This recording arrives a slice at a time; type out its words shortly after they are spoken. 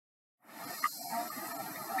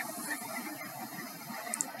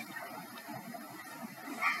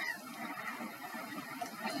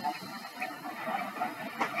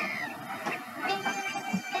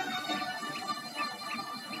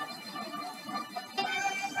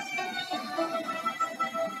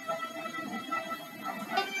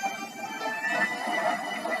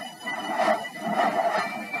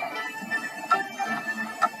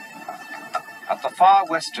far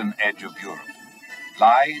western edge of Europe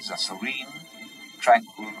lies a serene,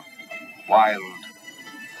 tranquil, wild,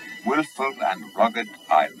 willful and rugged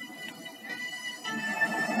island.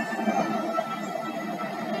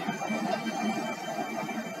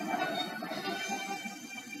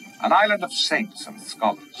 An island of saints and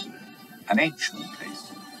scholars, an ancient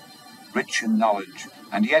place, rich in knowledge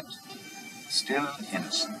and yet still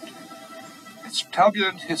innocent. Its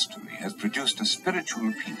turbulent history has produced a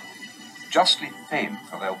spiritual people, justly famed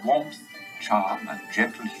for their warmth, charm, and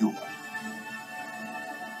gentle humor.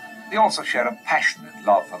 They also share a passionate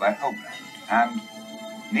love for their homeland and,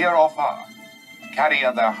 near or far, carry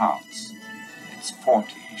in their hearts its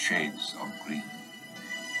 40 shades of green.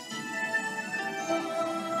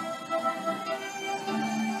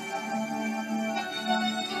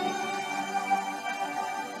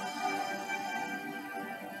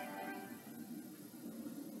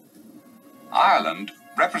 Ireland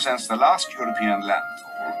represents the last European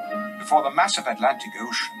landfall before the massive Atlantic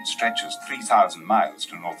Ocean stretches 3,000 miles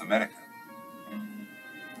to North America.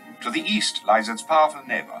 To the east lies its powerful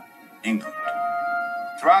neighbor, England.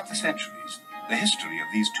 Throughout the centuries, the history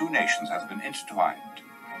of these two nations has been intertwined.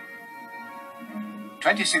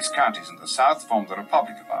 26 counties in the south form the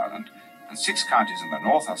Republic of Ireland, and 6 counties in the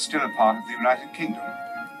north are still a part of the United Kingdom.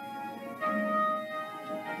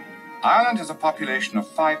 Ireland has a population of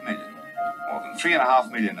 5 million. More than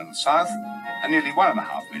 3.5 million in the south and nearly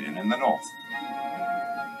 1.5 million in the north.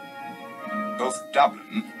 Both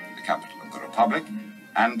Dublin, the capital of the Republic,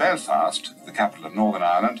 and Belfast, the capital of Northern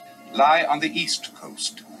Ireland, lie on the east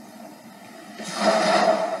coast.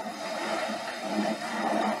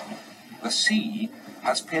 The sea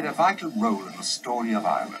has played a vital role in the story of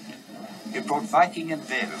Ireland. It brought Viking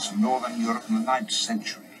invaders from northern Europe in the 9th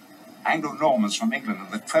century, Anglo-Normans from England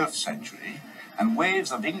in the 12th century, and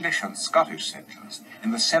waves of English and Scottish settlers in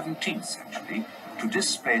the 17th century to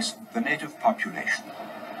displace the native population.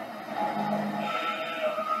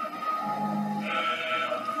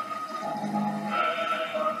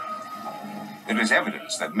 There is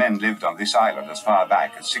evidence that men lived on this island as far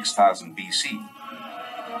back as 6000 BC.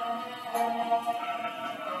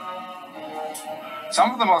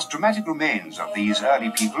 Some of the most dramatic remains of these early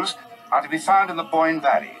peoples are to be found in the Boyne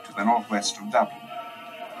Valley to the northwest of Dublin.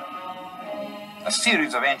 A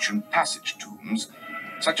series of ancient passage tombs,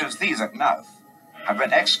 such as these at Knowth, have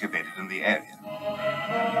been excavated in the area.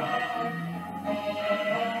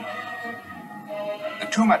 The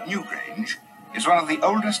tomb at Newgrange is one of the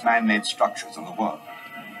oldest man-made structures in the world.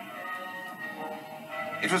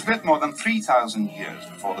 It was built more than 3,000 years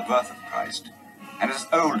before the birth of Christ, and is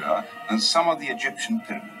older than some of the Egyptian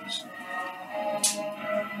pyramids.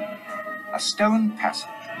 A stone passage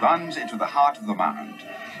runs into the heart of the mound,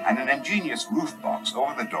 and an ingenious roof box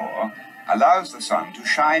over the door allows the sun to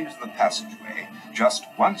shine into the passageway just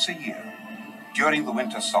once a year, during the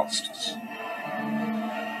winter solstice.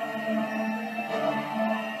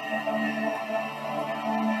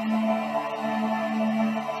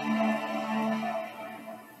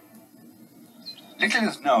 Little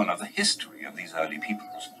is known of the history of these early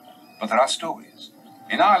peoples, but there are stories.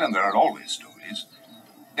 In Ireland there are always stories.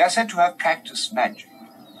 They are said to have practiced magic,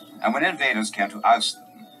 and when invaders came to oust them,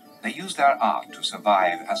 they used their art to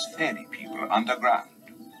survive as fairy people underground.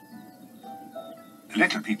 The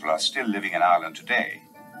little people are still living in Ireland today,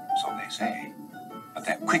 so they say, but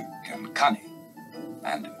they're quick and cunning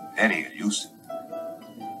and very elusive.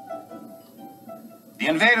 The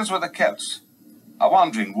invaders were the Celts, a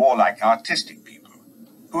wandering, warlike, artistic people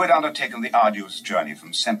who had undertaken the arduous journey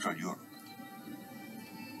from Central Europe.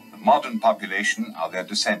 The modern population are their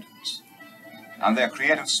descendants, and their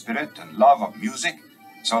creative spirit and love of music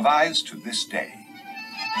survives to this day.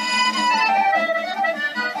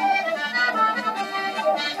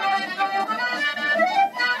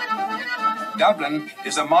 Dublin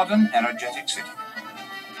is a modern, energetic city,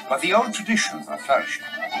 but the old traditions are flourishing.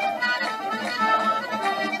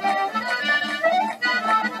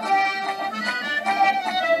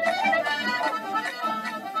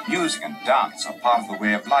 Music and dance are part of the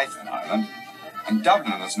way of life in Ireland, and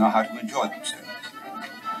Dubliners know how to enjoy themselves.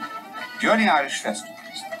 During Irish festivals,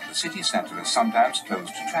 the city centre is sometimes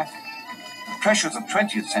closed to traffic. The pressures of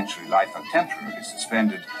 20th century life are temporarily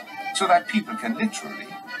suspended so that people can literally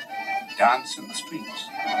dance in the streets.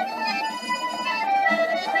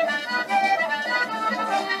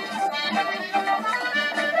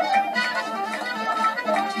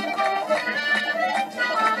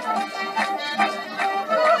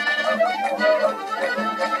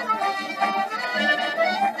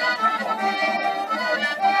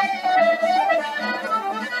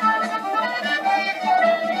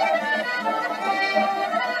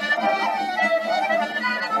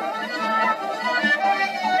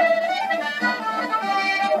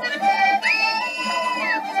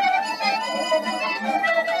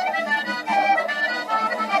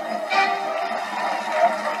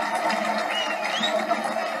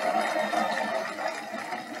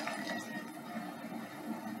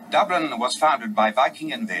 Dublin was founded by Viking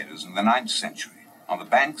invaders in the 9th century on the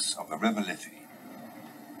banks of the River Liffey.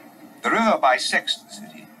 The river bisects the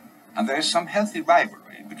city, and there is some healthy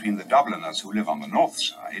rivalry between the Dubliners who live on the north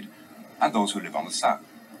side and those who live on the south.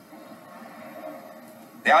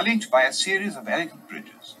 They are linked by a series of elegant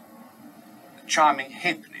bridges. The charming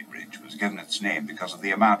Halfpenny Bridge was given its name because of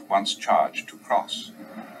the amount once charged to cross.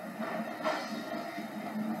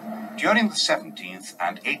 During the 17th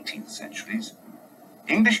and 18th centuries,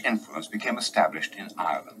 English influence became established in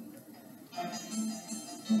Ireland.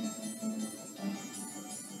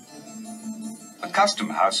 The Custom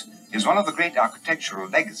House is one of the great architectural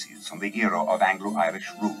legacies from the era of Anglo-Irish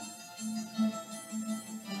rule.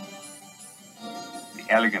 The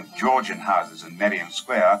elegant Georgian houses in Merrion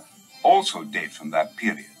Square also date from that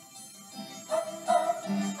period.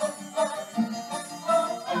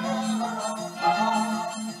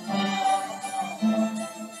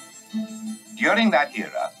 During that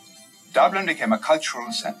era, Dublin became a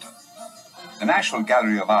cultural centre. The National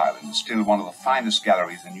Gallery of Ireland is still one of the finest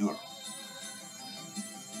galleries in Europe.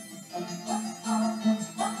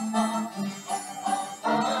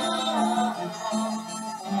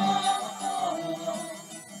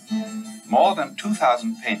 More than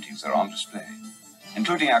 2,000 paintings are on display,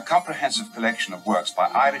 including a comprehensive collection of works by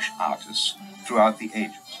Irish artists throughout the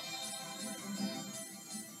ages.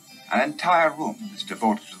 An entire room is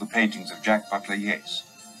devoted to the paintings of Jack Butler Yeats,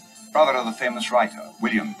 brother of the famous writer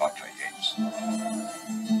William Butler Yeats.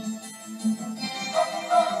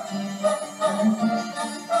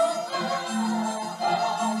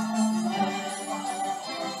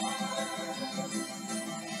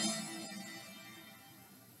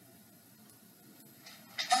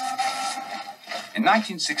 In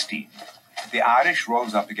 1916, the Irish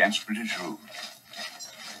rose up against British rule.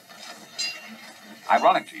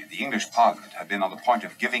 Ironically, the English Parliament had been on the point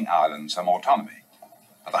of giving Ireland some autonomy,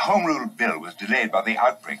 but the Home Rule Bill was delayed by the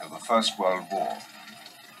outbreak of the First World War.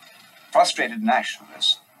 Frustrated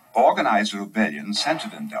nationalists organized a rebellion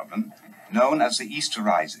centered in Dublin, known as the Easter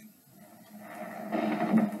Rising.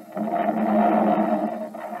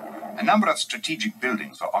 A number of strategic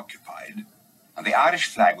buildings were occupied, and the Irish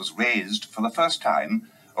flag was raised for the first time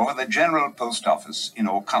over the General Post Office in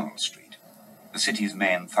O'Connell Street, the city's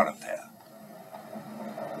main thoroughfare.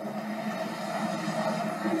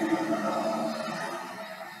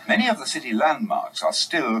 Many of the city landmarks are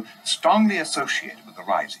still strongly associated with the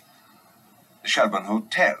Rising. The Shelbourne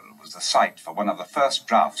Hotel was the site for one of the first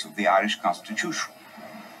drafts of the Irish Constitution.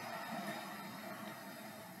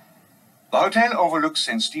 The hotel overlooks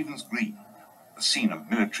St. Stephen's Green, the scene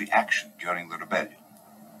of military action during the rebellion.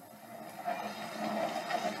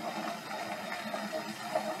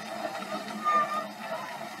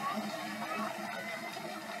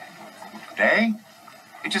 Today,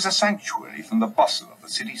 it is a sanctuary from the bustle of the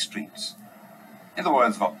city streets. In the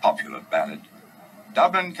words of a popular ballad,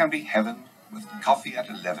 Dublin can be heaven with coffee at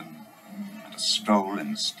 11 and a stroll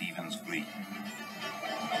in Stephen's Green.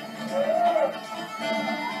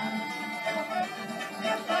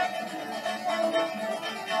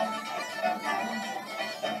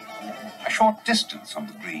 A short distance from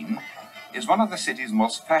the Green is one of the city's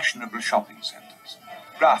most fashionable shopping centres,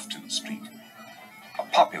 Grafton Street, a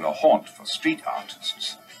popular haunt for street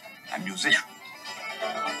artists and musicians.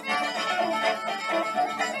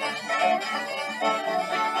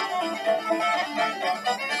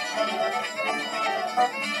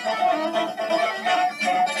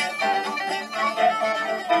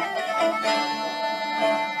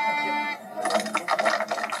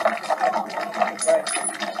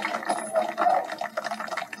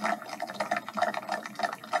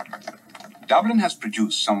 Dublin has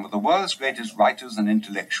produced some of the world's greatest writers and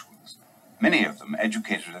intellectuals, many of them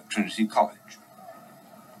educated at Trinity College.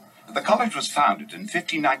 The college was founded in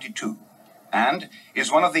 1592 and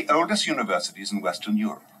is one of the oldest universities in Western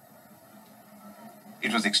Europe.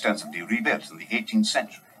 It was extensively rebuilt in the 18th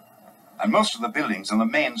century, and most of the buildings in the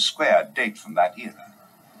main square date from that era.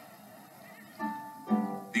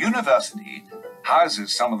 The university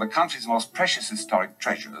houses some of the country's most precious historic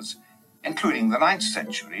treasures, including the 9th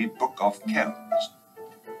century Book of Kells,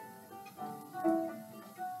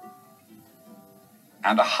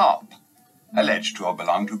 and a harp alleged to have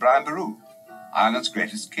belonged to Brian Boru, Ireland's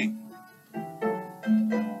greatest king.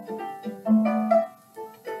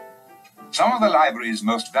 Some of the library's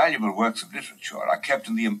most valuable works of literature are kept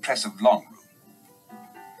in the impressive Long Room.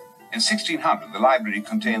 In 1600, the library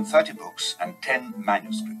contained 30 books and 10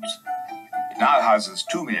 manuscripts. It now houses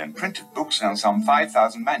 2 million printed books and some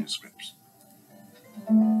 5,000 manuscripts.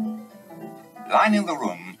 Lining the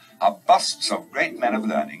room are busts of great men of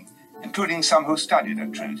learning, including some who studied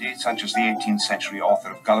at Trinity, such as the 18th century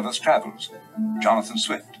author of Gulliver's Travels, Jonathan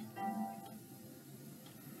Swift.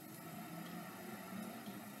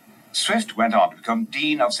 Swift went on to become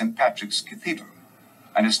Dean of St. Patrick's Cathedral,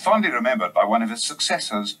 and is fondly remembered by one of his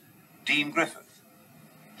successors, Dean Griffith.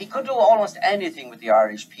 He could do almost anything with the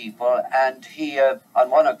Irish people, and he, on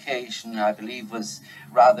one occasion, I believe, was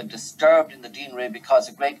rather disturbed in the deanery because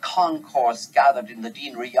a great concourse gathered in the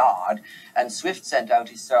deanery yard, and Swift sent out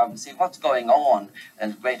his servant to see what's going on.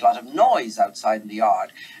 There's a great lot of noise outside in the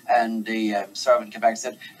yard, and the servant came back and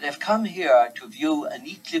said, they've come here to view an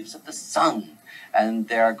eclipse of the sun, and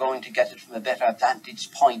they're going to get it from a better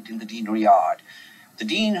vantage point in the deanery yard. The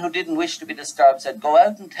dean, who didn't wish to be disturbed, said, go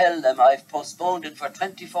out and tell them I've postponed it for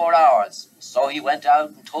 24 hours. So he went out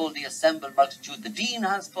and told the assembled multitude, the dean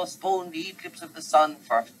has postponed the eclipse of the sun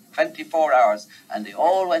for 24 hours. And they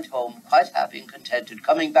all went home quite happy and contented,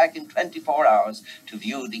 coming back in 24 hours to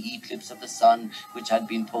view the eclipse of the sun, which had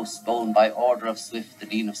been postponed by order of Swift, the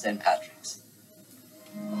Dean of St. Patrick's.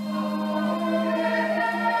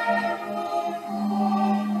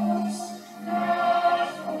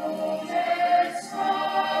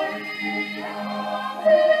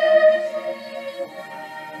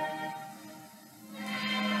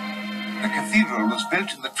 The cathedral was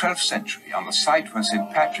built in the 12th century on the site where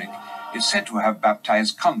St. Patrick is said to have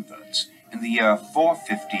baptized converts in the year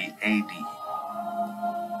 450 AD.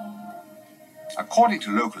 According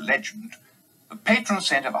to local legend, the patron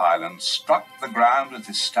saint of Ireland struck the ground with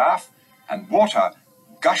his staff and water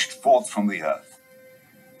gushed forth from the earth.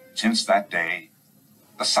 Since that day,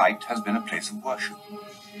 the site has been a place of worship.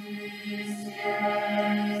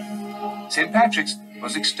 St. Patrick's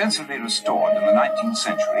was extensively restored in the 19th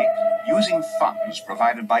century using funds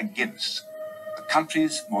provided by Guinness, the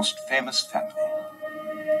country's most famous family.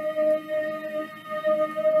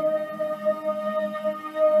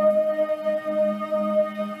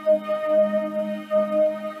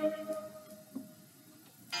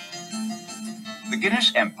 The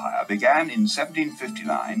Guinness Empire began in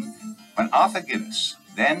 1759 when Arthur Guinness,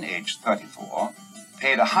 then aged 34,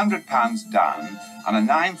 paid £100 down on a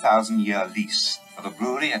 9,000-year lease for the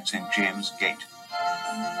brewery at St. James' Gate.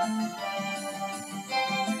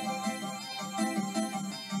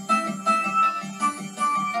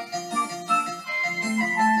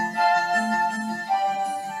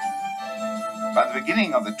 By the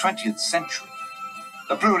beginning of the 20th century,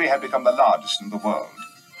 the brewery had become the largest in the world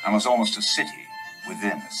and was almost a city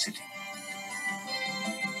within a city.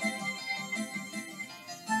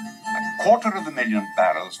 250,000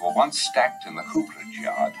 barrels were once stacked in the cooperage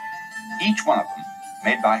yard, each one of them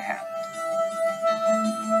made by hand.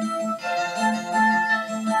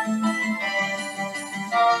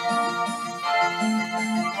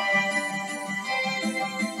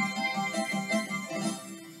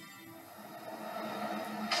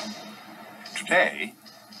 Today,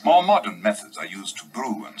 more modern methods are used to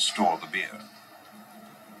brew and store the beer.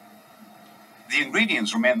 The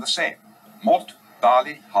ingredients remain the same: malt,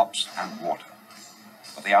 barley, hops, and water.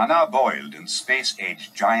 But they are now boiled in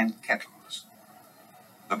space-age giant kettles.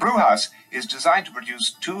 The brewhouse is designed to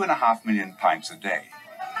produce 2.5 million pints a day.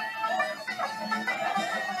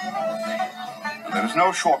 And there is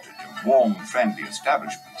no shortage of warm, friendly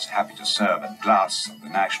establishments happy to serve a glass of the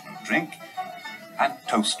national drink and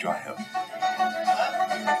toast your health.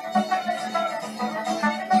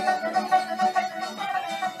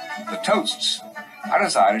 The toasts are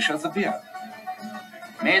as Irish as the beer.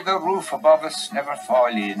 May the roof above us never fall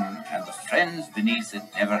in, and the friends beneath it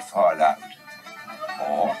never fall out.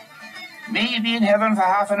 Or, may you be in heaven for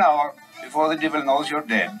half an hour before the devil knows you're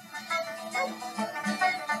dead.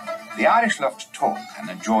 The Irish love to talk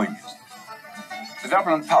and enjoy music. The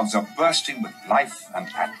Dublin pubs are bursting with life and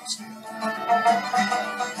atmosphere.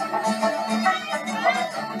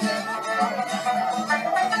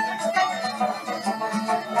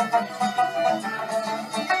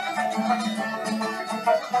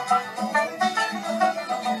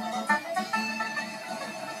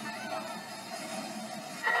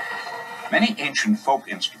 Many ancient folk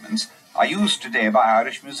instruments are used today by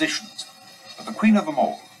Irish musicians, but the queen of them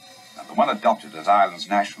all, and the one adopted as Ireland's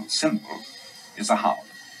national symbol, is the harp.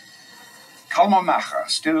 Colmar Macha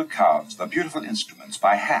still carves the beautiful instruments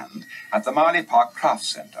by hand at the Marley Park Crafts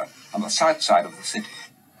Centre on the south side of the city.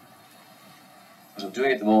 What I'm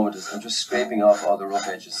doing at the moment is I'm just scraping off all the rough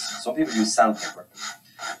edges. Some people use sandpaper.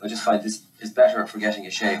 I just find this is better for getting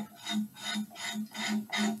a shape.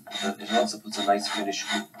 It also puts a nice finish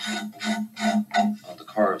on the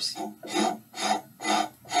curves.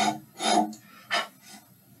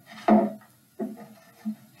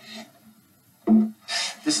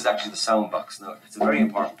 This is actually the sound box. Now, it's a very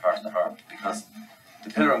important part of the harp because the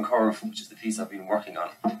pillar and curve, which is the piece I've been working on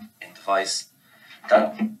in Device,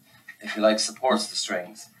 that, if you like, supports the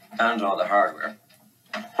strings and all the hardware.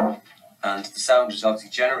 And the sound is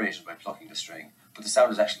obviously generated by plucking the string, but the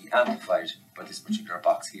sound is actually amplified by this particular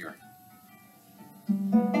box here.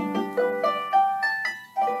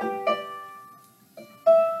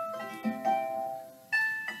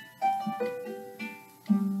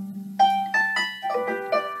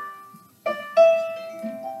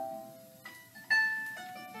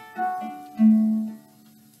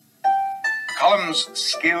 Colum's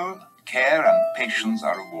skill, care and patience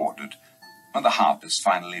are rewarded when the harp is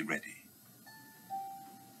finally ready.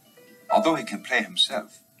 Although he can play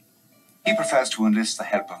himself, he prefers to enlist the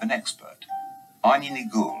help of an expert, Árni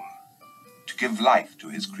Nigul, to give life to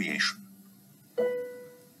his creation.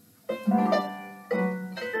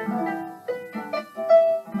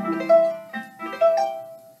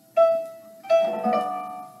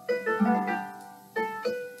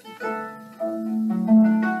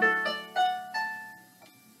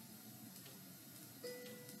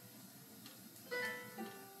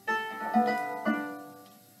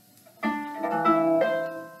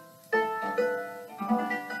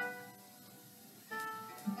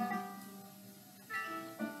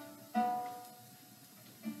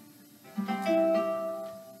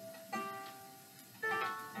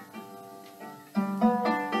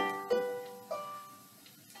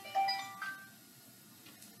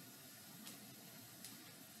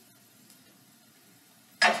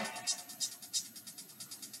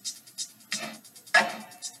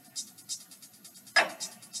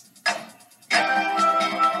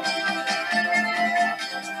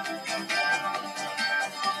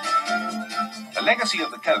 The legacy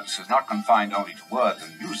of the Celts is not confined only to words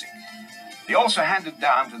and music. They also handed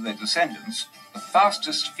down to their descendants the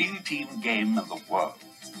fastest field team game in the world.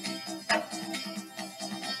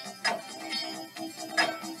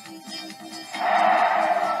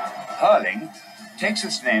 Hurling takes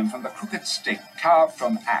its name from the crooked stick carved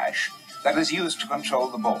from ash that is used to control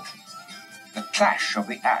the ball. The clash of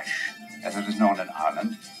the ash, as it is known in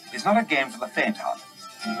Ireland, is not a game for the faint-hearted.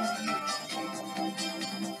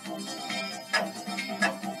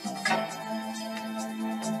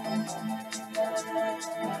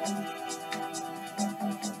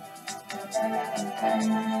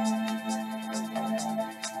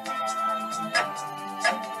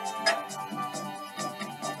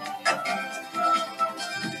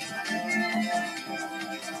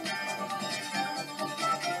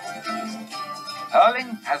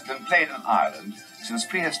 Hurling has been played in Ireland since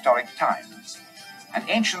prehistoric times, and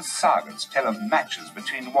ancient sagas tell of matches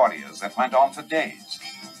between warriors that went on for days.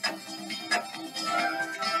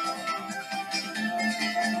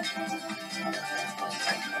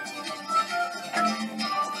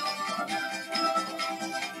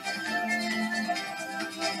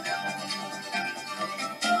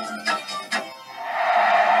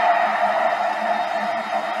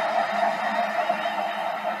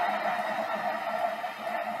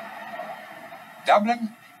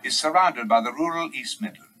 Dublin is surrounded by the rural East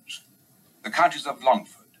Midlands, the counties of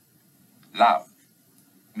Longford, Louth,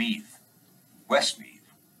 Meath,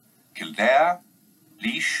 Westmeath, Kildare,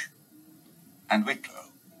 Laois and Wicklow.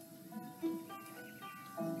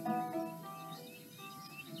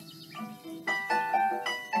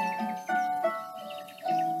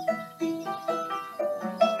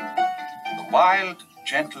 The wild,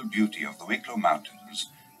 gentle beauty of the Wicklow Mountains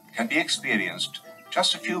can be experienced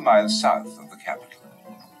just a few miles south of the capital.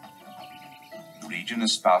 The region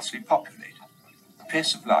is sparsely populated, the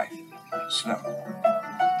pace of life slow.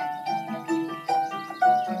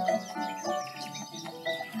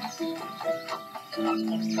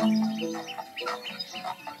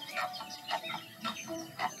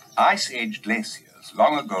 Ice-age glaciers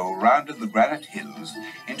long ago rounded the granite hills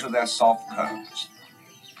into their soft curves,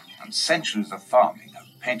 and centuries of farming have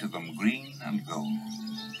painted them green and gold.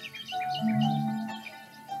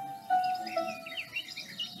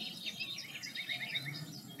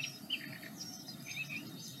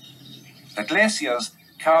 The glaciers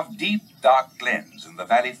carved deep, dark glens in the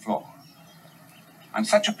valley floor, and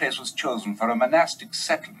such a place was chosen for a monastic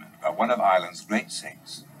settlement by one of Ireland's great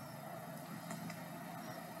saints.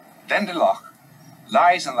 Glendalough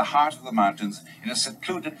lies in the heart of the mountains in a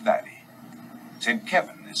secluded valley. St.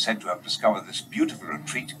 Kevin is said to have discovered this beautiful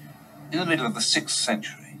retreat in the middle of the 6th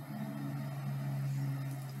century.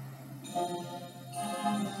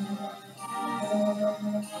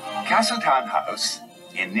 Castletown House,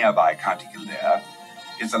 in nearby County Kildare,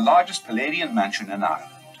 is the largest Palladian mansion in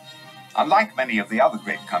Ireland. Unlike many of the other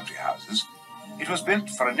great country houses, it was built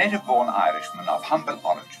for a native-born Irishman of humble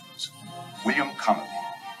origins, William Connolly.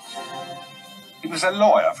 He was a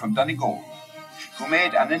lawyer from Donegal who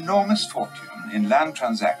made an enormous fortune in land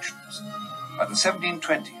transactions. By the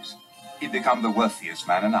 1720s, he'd become the wealthiest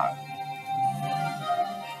man in Ireland.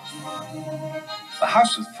 The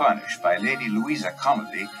house was furnished by Lady Louisa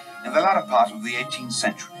Connolly in the latter part of the 18th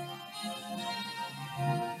century.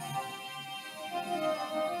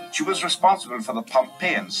 She was responsible for the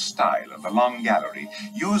Pompeian style of the long gallery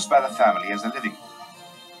used by the family as a living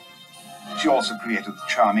room. She also created the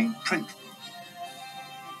charming print room.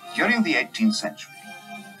 During the 18th century,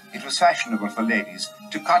 it was fashionable for ladies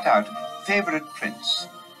to cut out favorite prints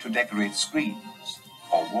to decorate screens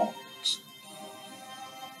or walls.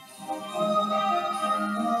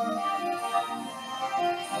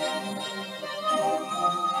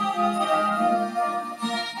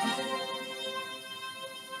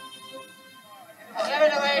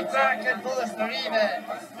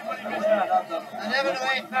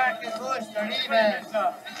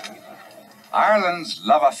 Ireland's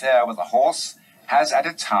love affair with the horse has at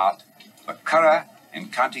its heart the Curragh in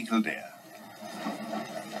County Kildare.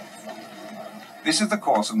 This is the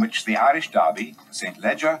course on which the Irish Derby, St.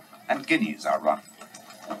 Leger and Guineas are run.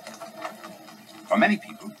 For many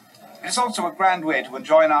people, it is also a grand way to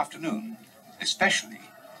enjoy an afternoon, especially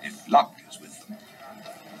if luck is with them.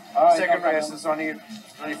 Second race is only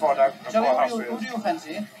 24 hours. Who do you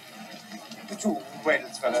fancy? The two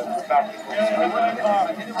Wales fellas back.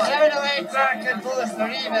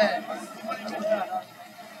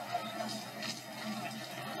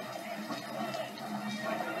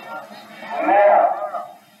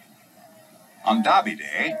 On Derby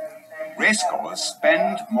Day, racegoers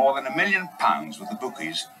spend more than £1 million with the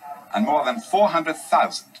bookies and more than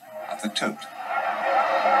 400,000 at the tote.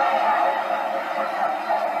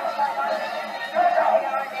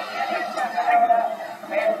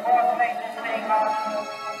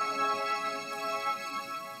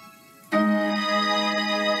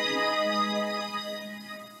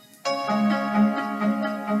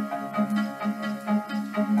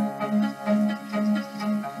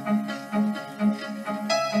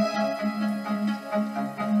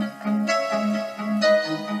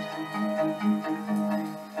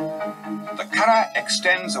 The Curragh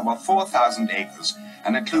extends over 4,000 acres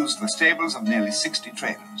and includes the stables of nearly 60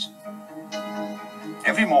 trailers.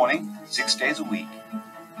 Every morning, 6 days a week,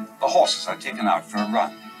 the horses are taken out for a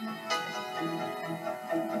run.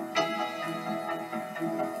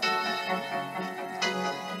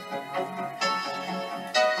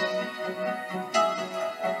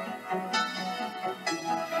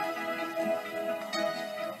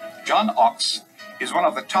 John Ox is one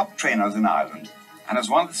of the top trainers in Ireland and has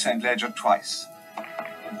won the St. Leger twice.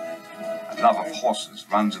 A love of horses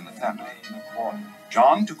runs in the family.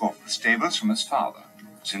 John took over the stables from his father.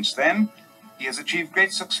 Since then, he has achieved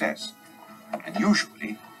great success and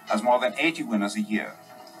usually has more than 80 winners a year.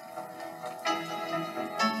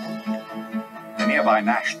 The nearby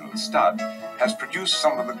National Stud has produced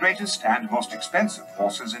some of the greatest and most expensive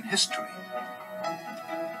horses in history.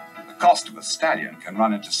 The cost of a stallion can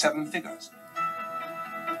run into 7 figures.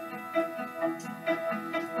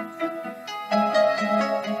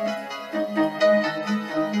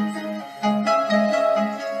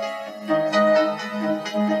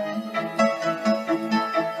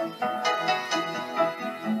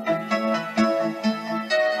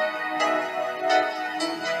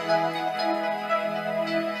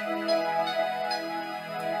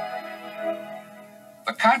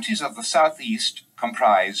 The counties of the southeast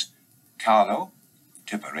comprise Carlow,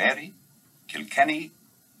 Tipperary, Kilkenny,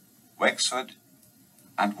 Wexford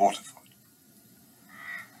and Waterford.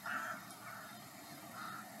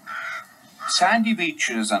 Sandy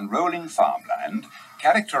beaches and rolling farmland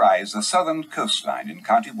characterize the southern coastline in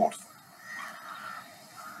County Waterford.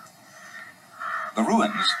 The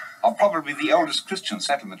ruins of probably the oldest Christian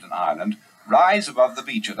settlement in Ireland rise above the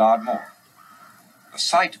beach at Ardmore. The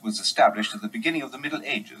site was established at the beginning of the Middle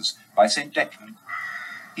Ages by St. Declan.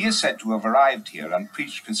 He is said to have arrived here and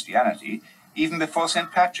preached Christianity even before St.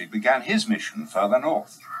 Patrick began his mission further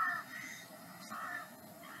north.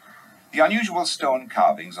 The unusual stone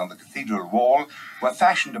carvings on the cathedral wall were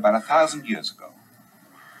fashioned about 1,000 years ago.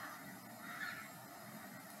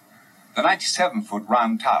 The 97-foot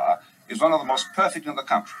round tower is one of the most perfect in the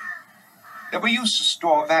country. They were used to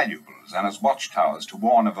store valuables and as watchtowers to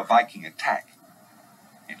warn of a Viking attack.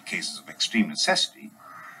 In cases of extreme necessity,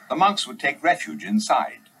 the monks would take refuge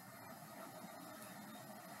inside.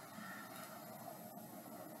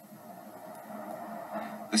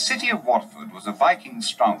 The city of Waterford was a Viking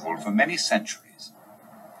stronghold for many centuries.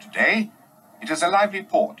 Today, it is a lively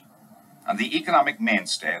port and the economic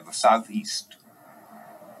mainstay of the southeast.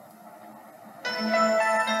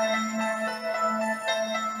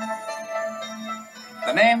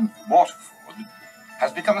 The name Waterford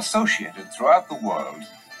has become associated throughout the world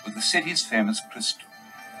with the city's famous crystal.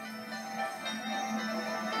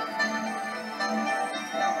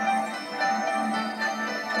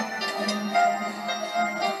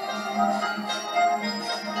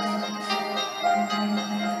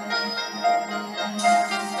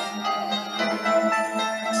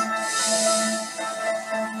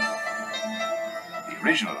 The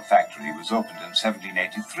original factory was opened in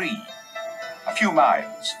 1783, a few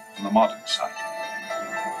miles from the modern site.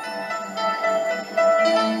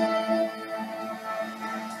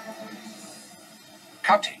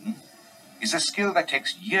 Cutting is a skill that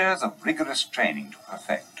takes years of rigorous training to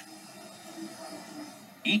perfect.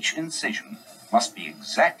 Each incision must be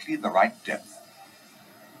exactly the right depth.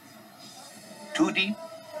 Too deep,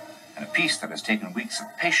 and a piece that has taken weeks of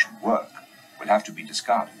patient work will have to be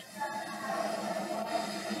discarded.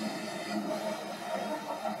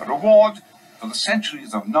 The reward for the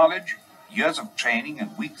centuries of knowledge, years of training,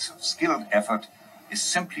 and weeks of skilled effort is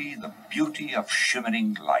simply the beauty of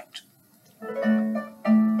shimmering light.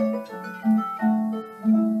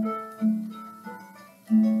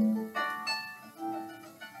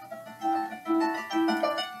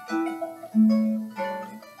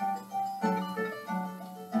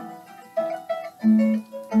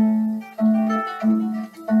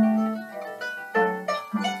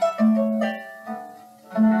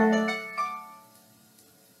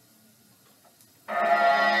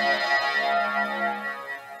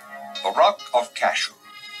 The Rock of Cashel,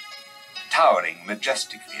 towering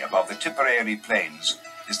majestically above the Tipperary Plains,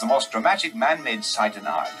 is the most dramatic man-made site in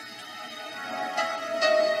Ireland.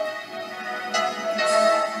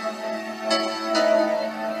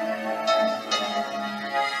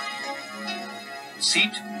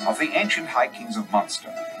 Seat of the ancient High Kings of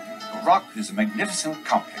Munster, the Rock is a magnificent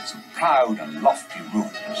complex of proud and lofty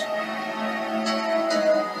ruins.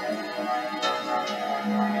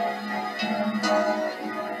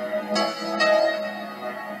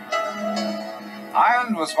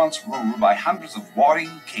 Ireland was once ruled by hundreds of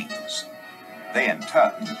warring kings. They, in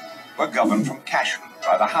turn, were governed from Cashel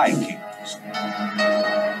by the High Kings.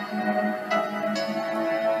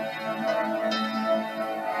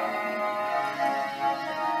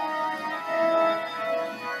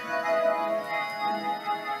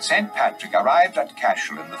 St. Patrick arrived at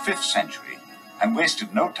Cashel in the 5th century and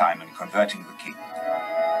wasted no time in converting the king.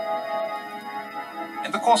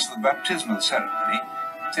 In the course of the baptismal ceremony,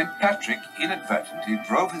 St. Patrick inadvertently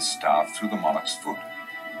drove his staff through the monarch's foot.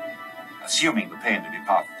 Assuming the pain to be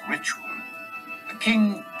part of the ritual, the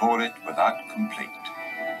king bore it without complaint.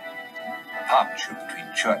 A partnership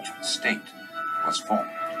between church and state was formed.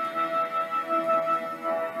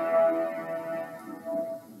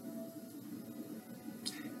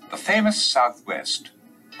 The famous southwest,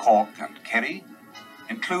 Cork and Kerry,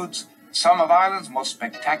 includes some of Ireland's most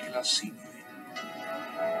spectacular scenery.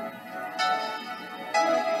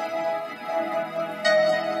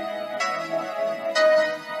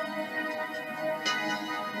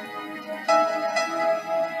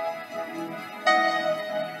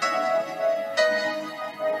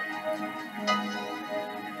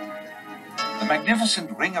 The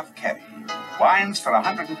magnificent Ring of Kerry winds for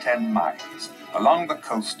 110 miles along the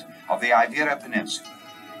coast of the Iveira Peninsula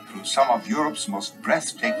through some of Europe's most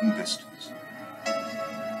breathtaking vistas.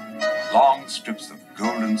 Long strips of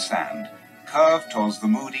golden sand curve towards the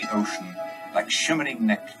moody ocean like shimmering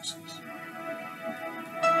necklaces.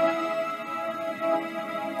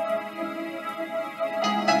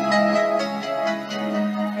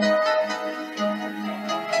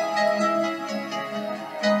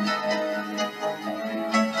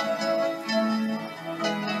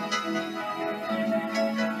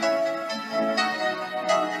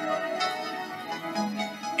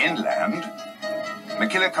 Inland,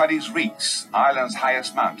 McKillicuddy's Reeks, Ireland's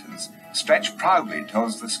highest mountains, stretch proudly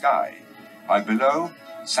towards the sky, while below,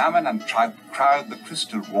 salmon and trout crowd the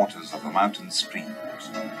crystal waters of the mountain streams.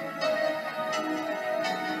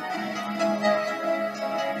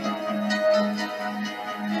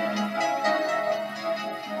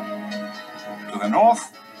 To the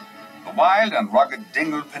north, the wild and rugged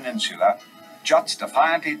Dingle Peninsula juts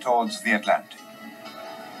defiantly towards the Atlantic.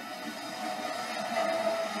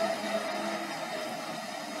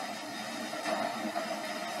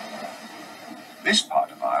 This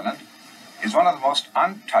part of Ireland is one of the most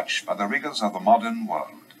untouched by the rigours of the modern world.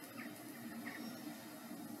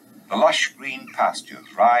 The lush green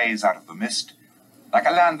pastures rise out of the mist like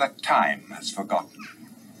a land that time has forgotten.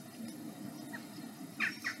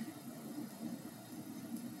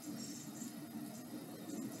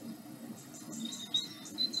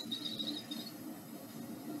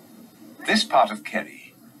 This part of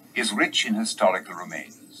Kerry is rich in historical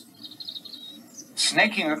remains.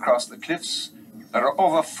 Snaking across the cliffs, there are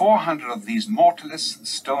over 400 of these mortarless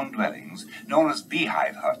stone dwellings known as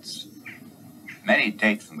beehive huts. Many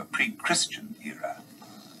date from the pre-Christian era.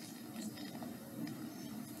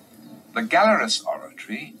 The Gallerus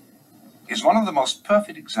Oratory is one of the most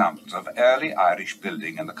perfect examples of early Irish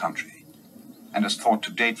building in the country and is thought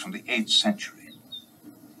to date from the 8th century.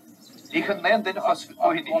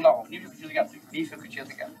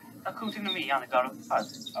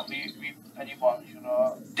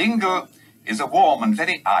 Dingle is a warm and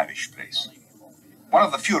very Irish place, one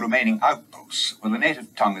of the few remaining outposts where the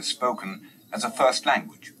native tongue is spoken as a first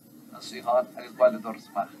language.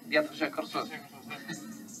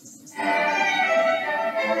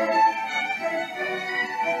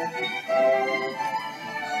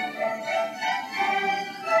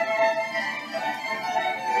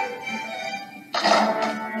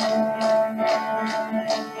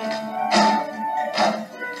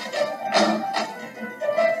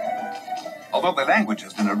 Although the language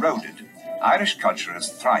has been eroded, Irish culture is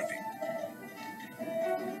thriving.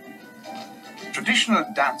 Traditional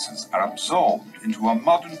dances are absorbed into a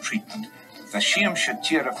modern treatment of the Síam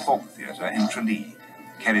Sha'Tíre Folk Theatre in Tralee,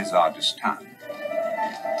 Kerry's largest town.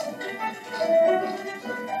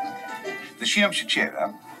 The Síam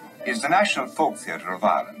Sha'Tíre is the national folk theatre of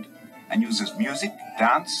Ireland and uses music,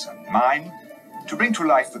 dance and mime to bring to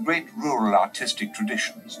life the great rural artistic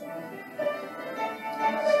traditions.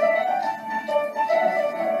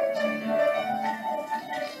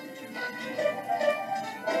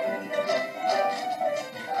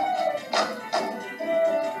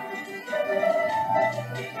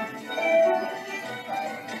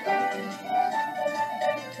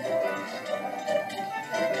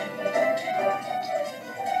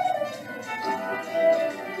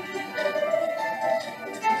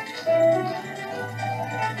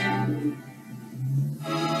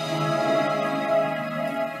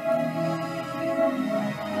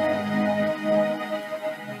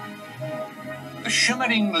 The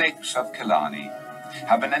shimmering lakes of Killarney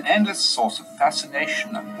have been an endless source of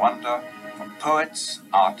fascination and wonder for poets,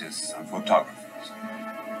 artists and photographers.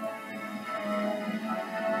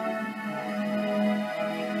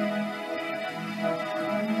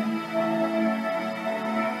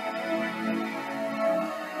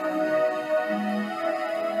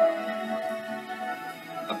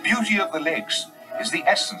 The beauty of the lakes is the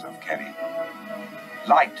essence of Kerry.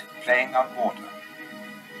 Light playing on water,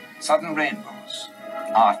 sudden rainbows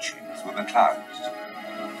arching through the clouds.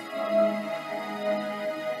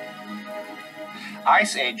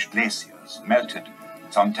 Ice Age glaciers melted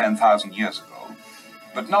some 10,000 years ago,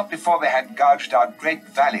 but not before they had gouged out great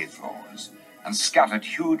valley floors and scattered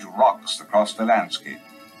huge rocks across the landscape,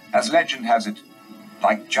 as legend has it,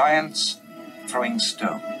 like giants throwing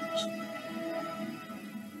stones.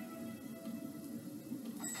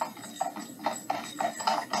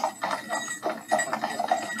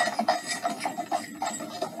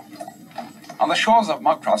 On the shores of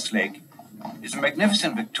Muckross Lake is a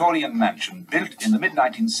magnificent Victorian mansion built in the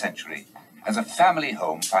mid-19th century as a family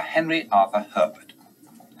home for Henry Arthur Herbert,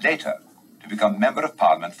 later to become Member of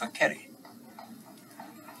Parliament for Kerry.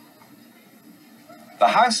 The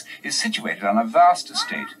house is situated on a vast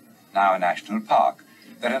estate, now a national park,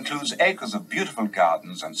 that includes acres of beautiful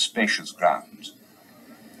gardens and spacious grounds.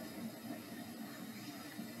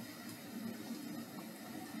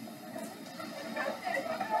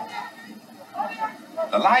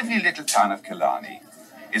 The lively little town of Killarney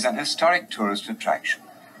is an historic tourist attraction.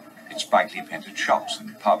 Its brightly painted shops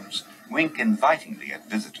and pubs wink invitingly at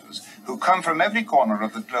visitors who come from every corner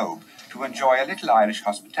of the globe to enjoy a little Irish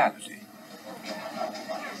hospitality.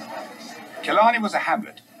 Killarney was a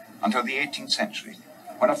hamlet until the 18th century,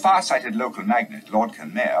 when a far-sighted local magnate, Lord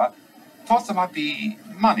Kenmare, thought there might be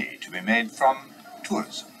money to be made from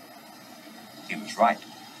tourism. He was right.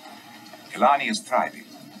 Killarney is thriving,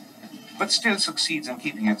 but still succeeds in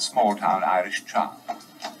keeping its small-town Irish charm.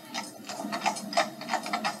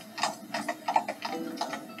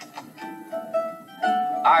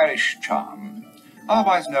 Irish charm,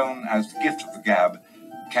 otherwise known as the gift of the gab,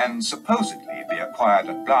 can supposedly be acquired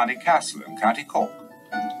at Blarney Castle in County Cork.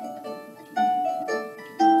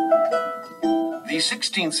 The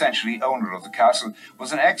 16th century owner of the castle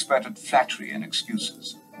was an expert at flattery and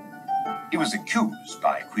excuses. He was accused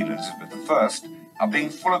by Queen Elizabeth I of being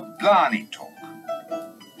full of Blarney talk.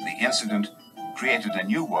 The incident created a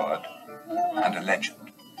new word and a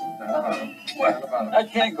legend. I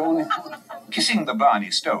can't go now. Kissing the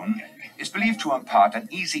Blarney Stone is believed to impart an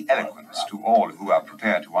easy eloquence to all who are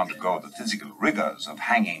prepared to undergo the physical rigors of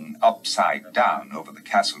hanging upside down over the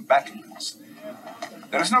castle battlements.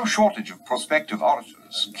 There is no shortage of prospective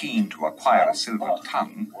orators keen to acquire a silver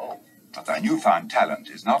tongue, but their newfound talent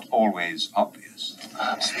is not always obvious.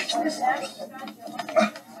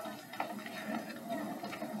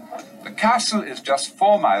 The castle is just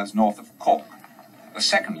 4 miles north of Cork, the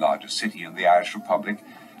second largest city in the Irish Republic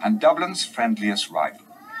and Dublin's friendliest rival.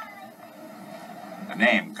 The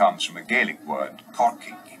name comes from a Gaelic word,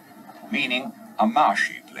 Corkig, meaning a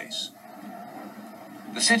marshy place.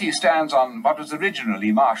 The city stands on what was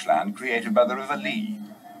originally marshland created by the River Lee.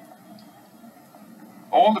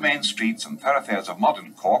 All the main streets and thoroughfares of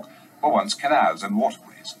modern Cork were once canals and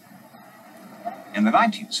waterways. In the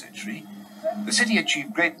 19th century, the city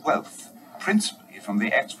achieved great wealth, principally from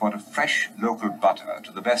the export of fresh local butter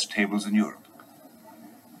to the best tables in Europe.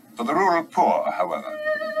 For the rural poor, however,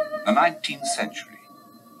 the 19th century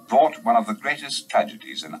brought one of the greatest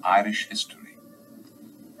tragedies in Irish history.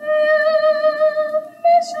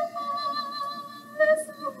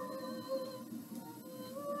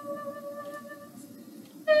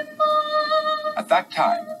 At that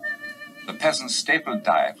time, the peasants' staple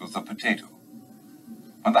diet was the potato.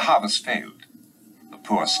 When the harvest failed, the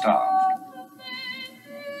poor starved.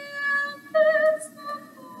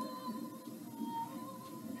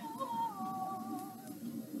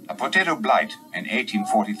 A potato blight in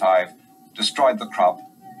 1845 destroyed the crop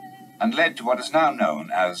and led to what is now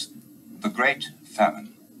known as the Great Famine.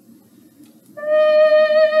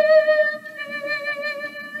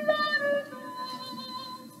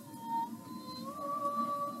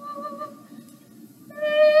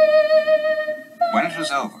 When it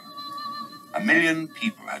was over, 1 million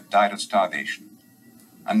people had died of starvation,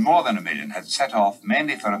 and more than 1 million had set off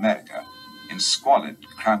mainly for America in squalid,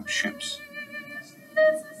 cramped ships.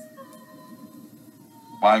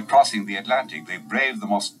 While crossing the Atlantic, they braved the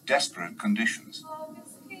most desperate conditions,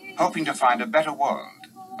 hoping to find a better world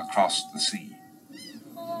across the sea.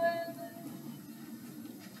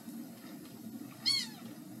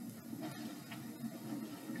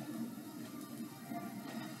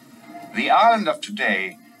 The Ireland of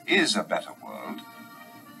today is a better world,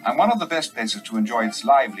 and one of the best places to enjoy its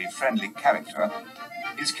lively, friendly character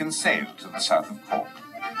is Kinsale to the south of Cork.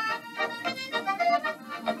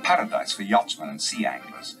 A paradise for yachtsmen and sea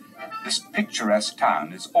anglers, this picturesque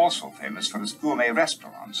town is also famous for its gourmet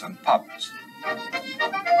restaurants and pubs.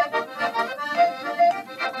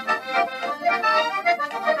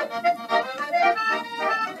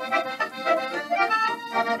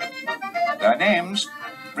 Their names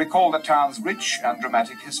recall the town's rich and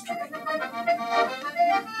dramatic history.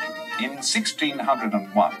 In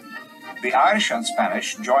 1601, the Irish and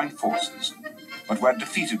Spanish joined forces, but were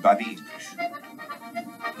defeated by the English.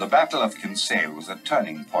 The Battle of Kinsale was a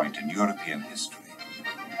turning point in European history.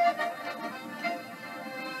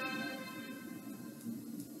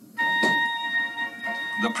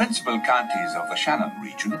 The principal counties of the Shannon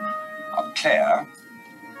region are Clare,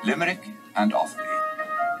 Limerick, and Offaly.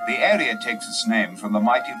 The area takes its name from the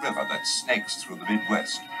mighty river that snakes through the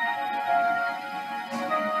Midwest.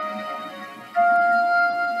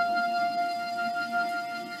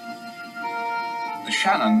 The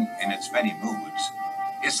Shannon, in its many moods,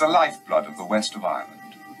 is the lifeblood of the west of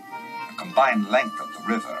Ireland. The combined length of the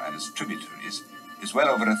river and its tributaries is well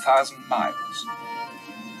over 1,000 miles.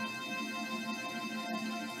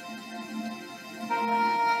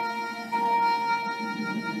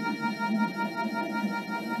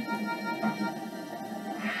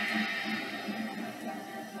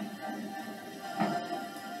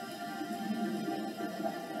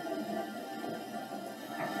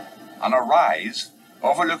 On a rise,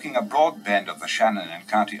 overlooking a broad bend of the Shannon in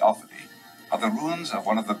County Offaly, are the ruins of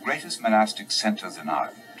one of the greatest monastic centres in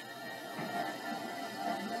Ireland.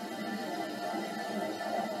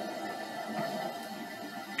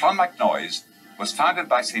 Clonmacnoise was founded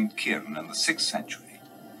by St. Kieran in the 6th century.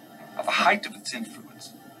 At the height of its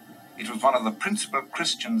influence, it was one of the principal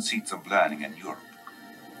Christian seats of learning in Europe.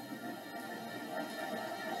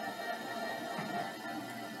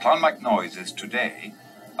 Clonmacnoise is today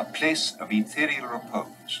a place of ethereal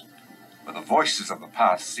repose, where the voices of the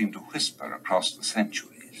past seem to whisper across the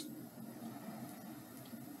centuries.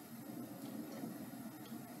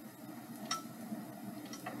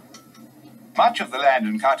 Much of the land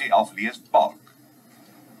in County Offaly is bog.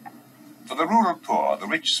 For the rural poor, the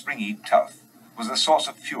rich springy turf was a source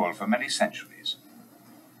of fuel for many centuries.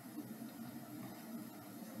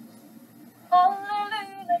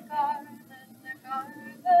 Hallelujah, garden, the garden,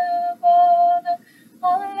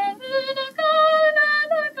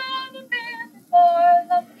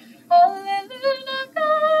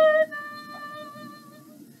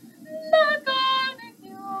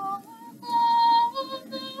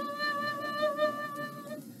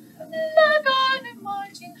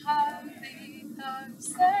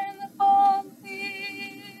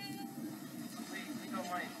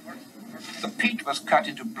 was cut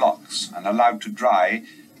into blocks and allowed to dry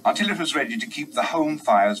until it was ready to keep the home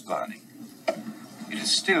fires burning. It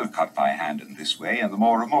is still cut by hand in this way in the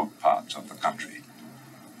more remote parts of the country.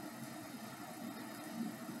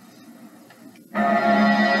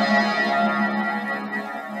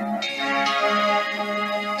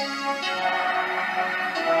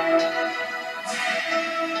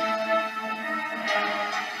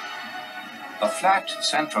 The flat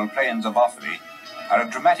central plains of Offaly are a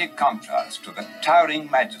dramatic contrast to the towering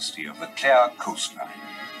majesty of the Clare coastline.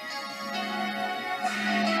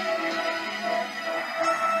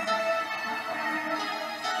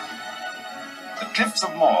 The cliffs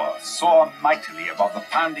of Moher soar mightily above the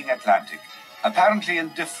pounding Atlantic, apparently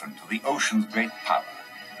indifferent to the ocean's great power.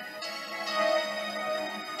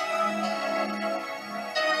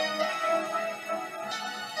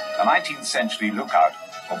 The 19th century lookout,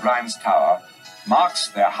 O'Brien's Tower, marks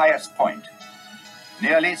their highest point,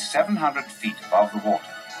 nearly 700 feet above the water.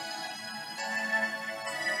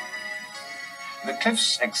 The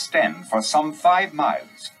cliffs extend for some 5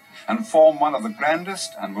 miles and form one of the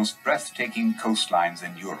grandest and most breathtaking coastlines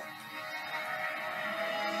in Europe.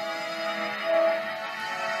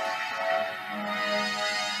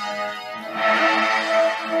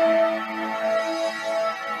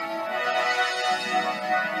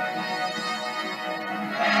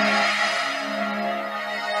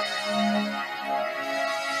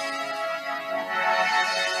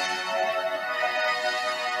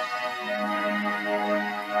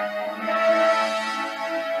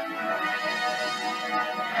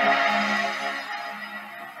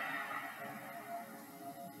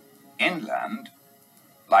 Inland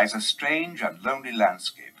lies a strange and lonely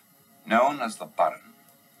landscape known as the Burren.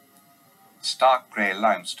 Stark grey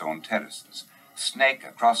limestone terraces snake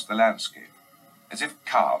across the landscape as if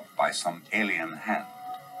carved by some alien hand.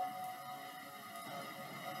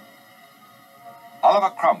 Oliver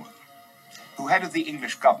Cromwell, who headed the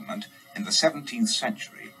English government in the 17th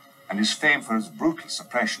century and is famed for his brutal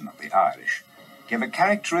suppression of the Irish, gave a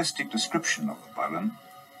characteristic description of the Burren.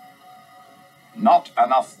 Not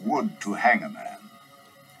enough wood to hang a man,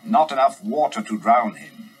 not enough water to drown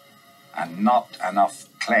him, and not enough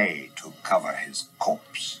clay to cover his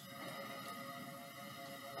corpse.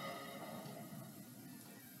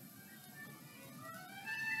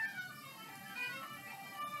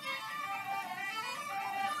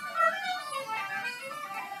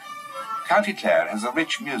 County Clare has a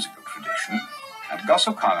rich musical tradition, and Gus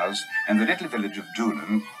O'Connor's in the little village of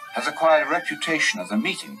Doonan has acquired a reputation as a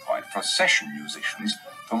meeting point for session musicians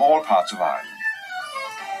from all parts of Ireland.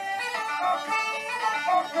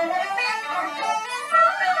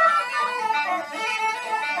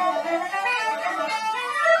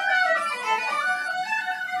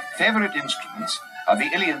 Favourite instruments are the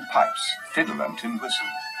Uilleann pipes, fiddle and tin whistle.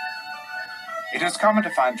 It is common to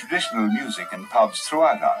find traditional music in pubs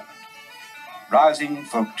throughout Ireland, rousing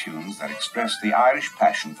folk tunes that express the Irish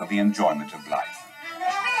passion for the enjoyment of life.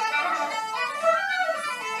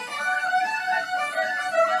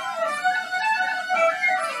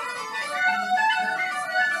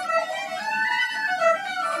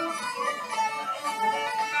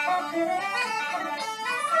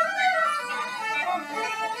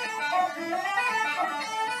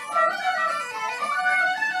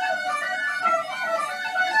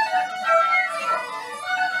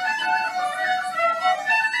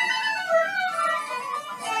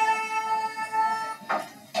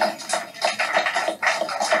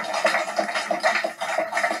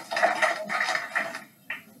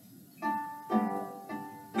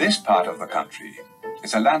 This part of the country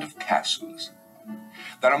is a land of castles.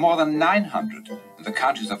 There are more than 900 in the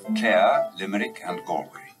counties of Clare, Limerick and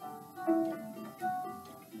Galway.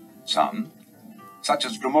 Some, such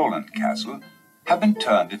as Dromoland Castle, have been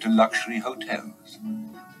turned into luxury hotels.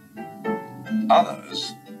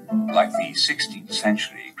 Others, like the 16th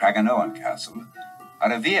century Craiganoan Castle,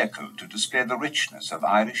 are a vehicle to display the richness of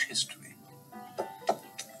Irish history.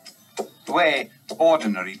 The way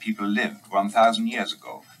ordinary people lived 1,000 years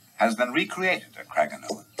ago has been recreated at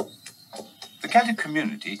Craiganoan. The Celtic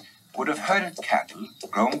community would have herded cattle,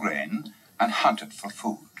 grown grain, and hunted for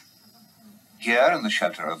food. Here, in the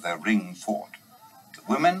shelter of their ring fort, the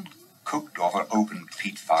women cooked over open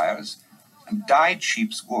peat fires and dyed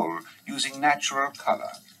sheep's wool using natural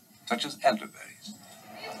colour, such as elderberries.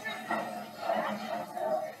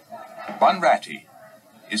 Bunratty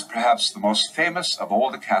is perhaps the most famous of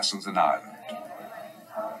all the castles in Ireland.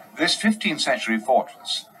 This 15th century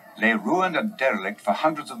fortress lay ruined and derelict for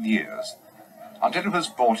hundreds of years until it was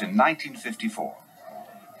bought in 1954.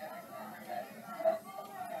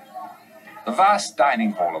 The vast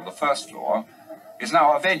dining hall on the first floor is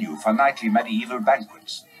now a venue for nightly medieval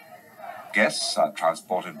banquets. Guests are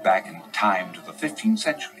transported back in time to the 15th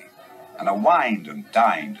century and are wined and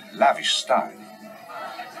dined in lavish style.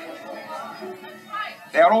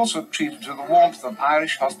 They are also treated to the warmth of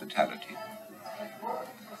Irish hospitality,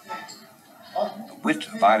 the wit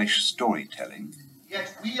of Irish storytelling,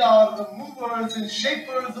 yet we are the movers and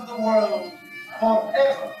shapers of the world,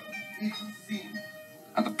 forever it seems,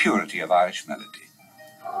 and the purity of Irish melody.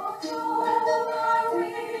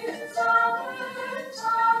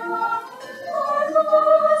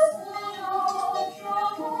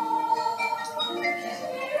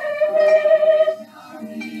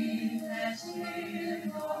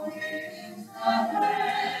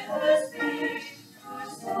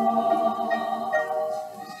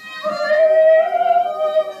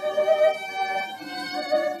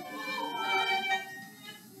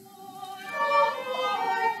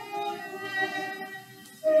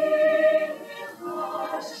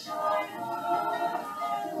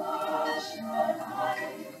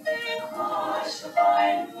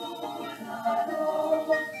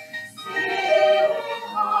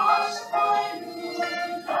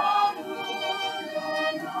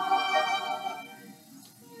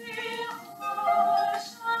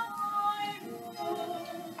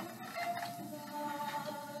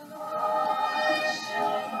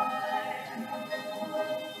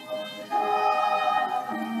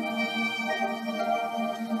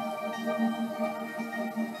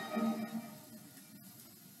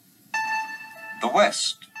 The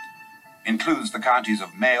West includes the counties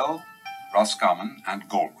of Mayo, Roscommon and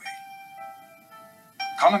Galway.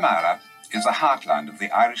 Connemara is the heartland of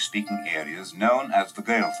the Irish-speaking areas known as the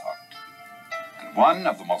Gaeltacht, and one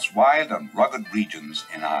of the most wild and rugged regions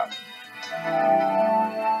in Ireland.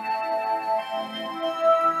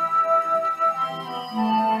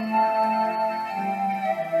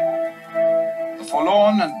 The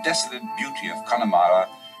forlorn and desolate beauty of Connemara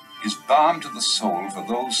is balm to the soul for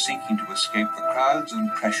those seeking to escape the crowds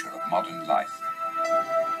and pressure of modern life.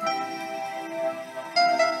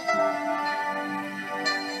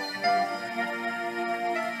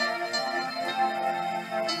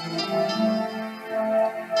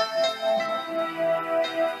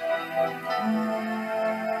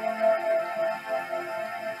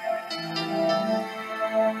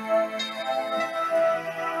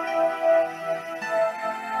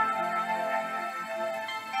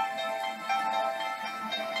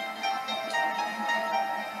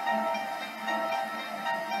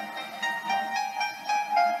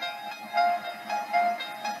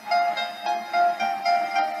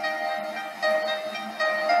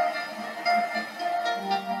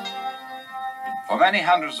 For many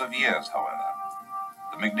hundreds of years, however,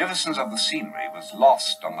 the magnificence of the scenery was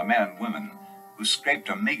lost on the men and women who scraped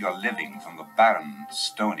a meager living from the barren,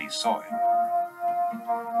 stony soil.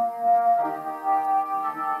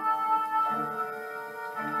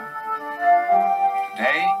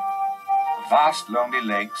 Today, the vast lonely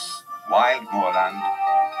lakes, wild moorland,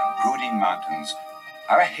 and brooding mountains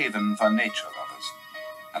are a haven for nature lovers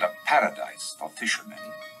and a paradise for fishermen.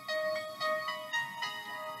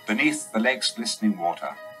 Beneath the lake's glistening water,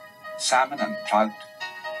 salmon and trout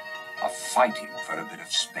are fighting for a bit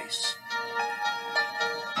of space.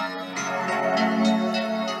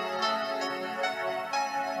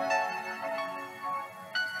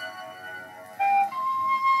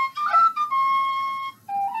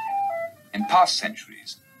 In past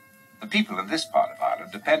centuries, the people in this part of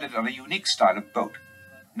Ireland depended on a unique style of boat,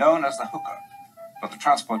 known as the hooker, for the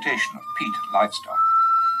transportation of peat and livestock.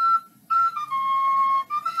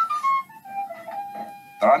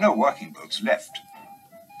 There are no working boats left,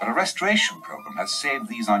 but a restoration program has saved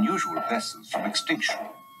these unusual vessels from extinction.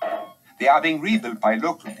 They are being rebuilt by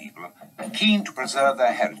local people keen to preserve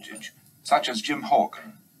their heritage, such as Jim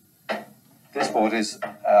Horgan. This boat is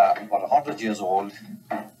about 100 years old.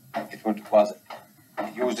 It was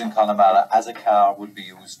used in Connemara as a car would be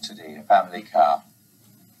used today, a family car.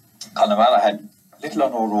 Connemara had little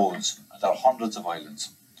or no roads, and there are hundreds of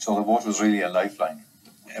islands, so the boat was really a lifeline.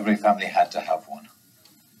 Every family had to have one.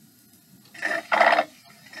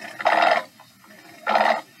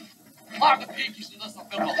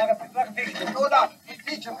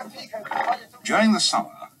 During the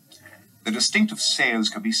summer, the distinctive sails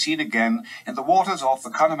can be seen again in the waters off the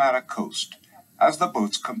Connemara coast as the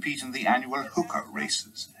boats compete in the annual hooker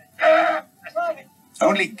races.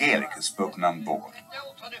 Only Gaelic is spoken on board.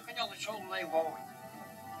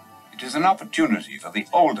 It is an opportunity for the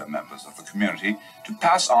older members of the community to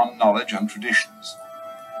pass on knowledge and traditions,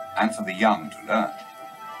 and for the young to learn.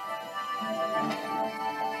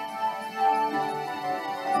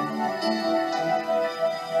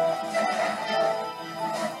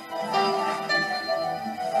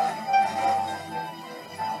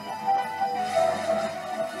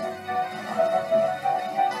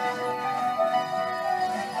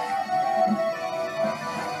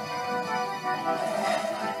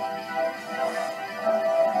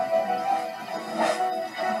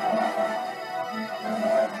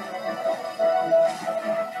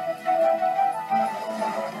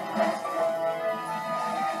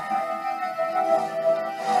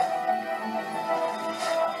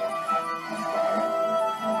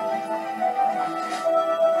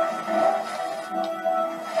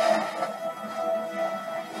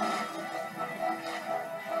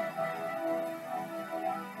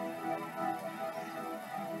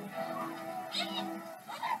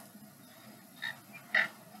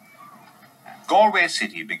 Galway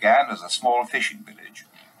city began as a small fishing village,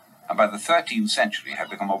 and by the 13th century had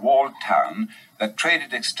become a walled town that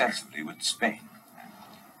traded extensively with Spain.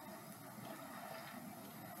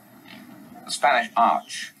 The Spanish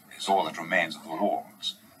Arch is all that remains of the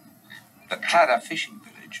walls. The Cladda fishing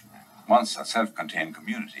village, once a self-contained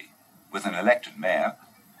community with an elected mayor,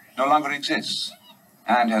 no longer exists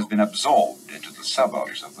and has been absorbed into the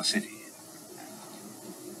suburbs of the city.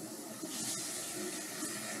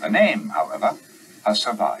 The name, however, has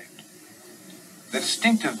survived. The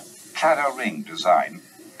distinctive Cladda ring design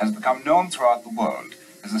has become known throughout the world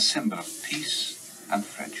as a symbol of peace and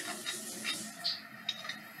friendship.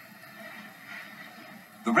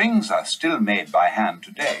 The rings are still made by hand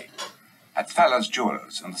today at Falla's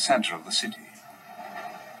Jewellers in the center of the city.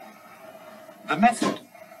 The method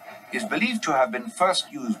is believed to have been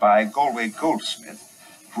first used by a Galway goldsmith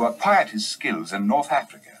who acquired his skills in North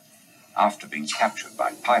Africa after being captured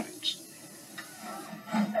by pirates.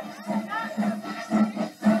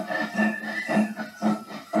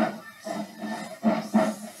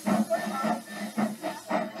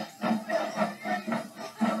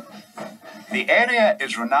 The area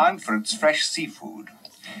is renowned for its fresh seafood,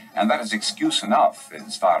 and that is excuse enough,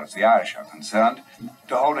 as far as the Irish are concerned,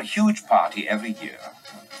 to hold a huge party every year.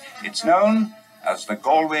 It's known as the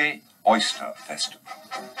Galway Oyster Festival.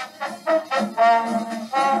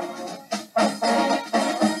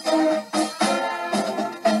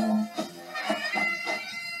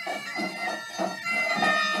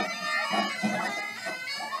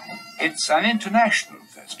 It's an international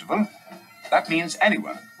festival. That means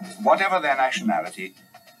anyone, whatever their nationality,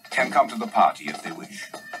 can come to the party if they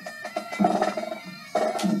wish.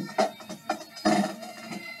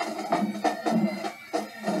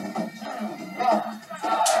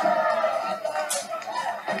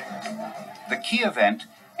 The key event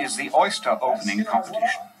is the oyster opening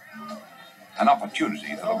competition, an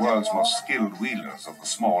opportunity for the world's most skilled wielders of the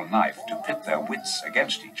small knife to pit their wits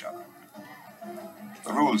against each other.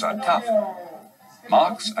 The rules are tough.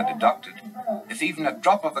 Marks are deducted if even a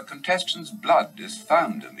drop of the contestant's blood is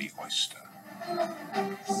found in the oyster.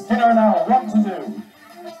 Skinner now, what to do?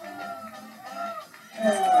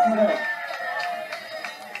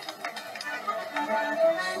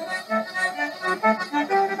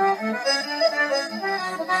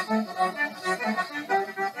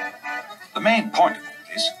 The main point of all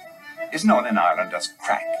this is known in Ireland as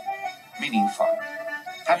crack, meaning fun,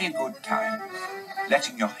 having a good time,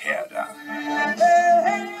 letting your hair down.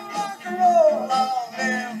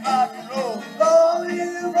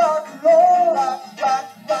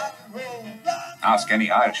 Ask any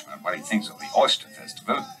Irishman what he thinks of the Oyster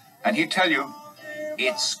Festival, and he'll tell you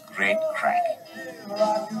it's great crack.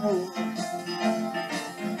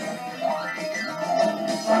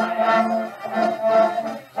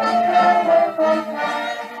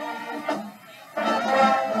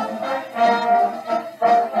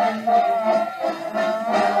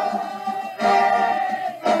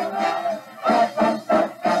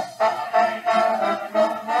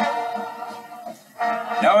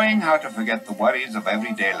 Knowing how to forget the worries of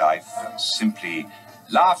everyday life and simply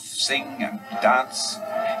laugh, sing, and dance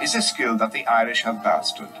is a skill that the Irish have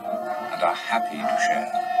mastered and are happy to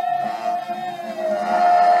share.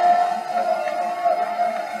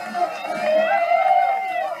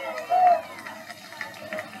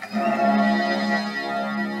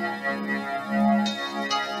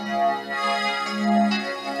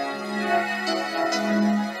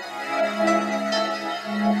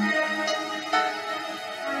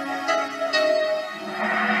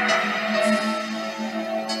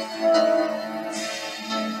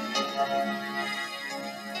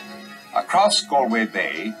 Across Galway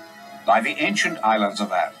Bay lie the ancient islands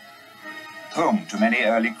of Arran, home to many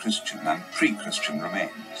early Christian and pre-Christian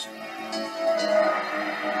remains.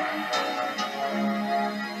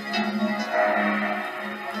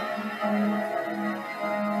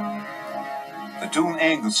 The Dún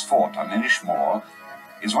Aengus Fort on Inishmore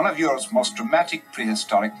is one of Europe's most dramatic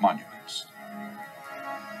prehistoric monuments.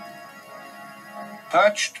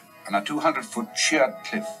 Perched on a 200-foot sheer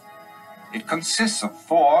cliff, it consists of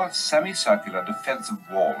 4 semicircular defensive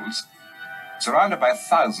walls surrounded by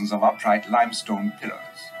thousands of upright limestone pillars.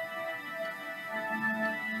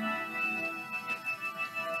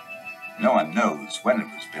 No one knows when it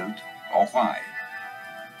was built or why,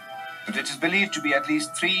 but it is believed to be at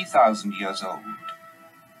least 3,000 years old.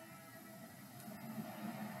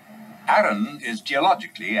 Arran is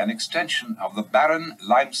geologically an extension of the barren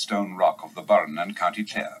limestone rock of the Burren and County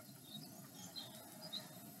Clare.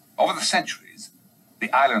 Over the centuries,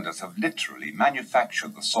 the islanders have literally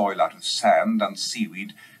manufactured the soil out of sand and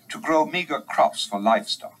seaweed to grow meager crops for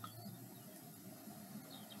livestock.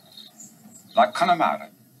 Like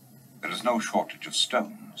Connemara, there is no shortage of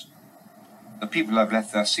stones. The people have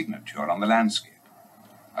left their signature on the landscape,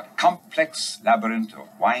 a complex labyrinth of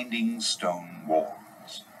winding stone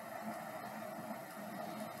walls.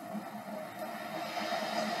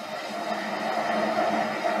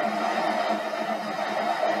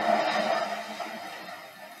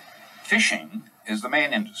 Fishing is the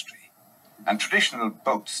main industry, and traditional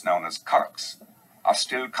boats known as currachs are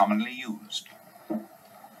still commonly used.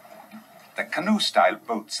 The canoe-style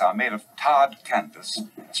boats are made of tarred canvas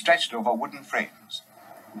stretched over wooden frames.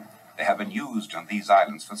 They have been used on these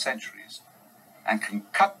islands for centuries and can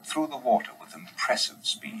cut through the water with impressive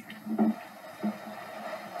speed.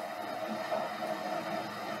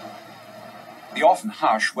 The often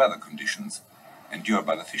harsh weather conditions endured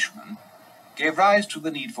by the fishermen gave rise to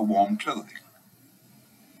the need for warm clothing.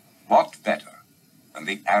 What better than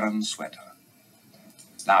the Aran sweater,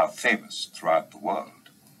 now famous throughout the world?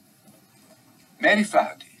 Mary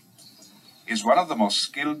Flaherty is one of the most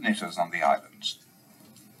skilled knitters on the islands.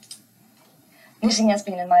 Knitting has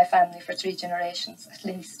been in my family for 3 generations, at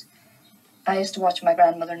least. I used to watch my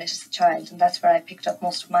grandmother knit as a child, and that's where I picked up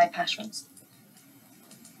most of my patterns.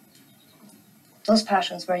 Those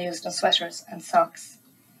patterns were used on sweaters and socks,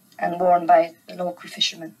 and worn by the local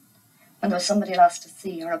fishermen. When there was somebody lost at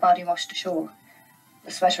sea or a body washed ashore, the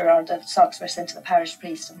sweater or the socks were sent to the parish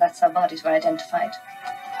priest, and that's how bodies were identified.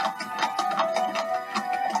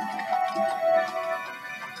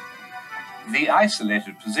 The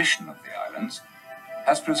isolated position of the islands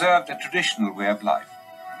has preserved a traditional way of life.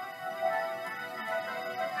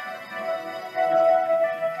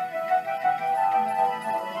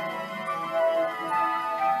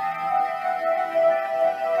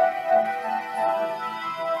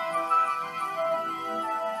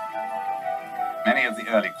 Many of the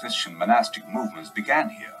early Christian monastic movements began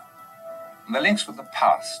here, and the links with the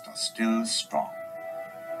past are still strong.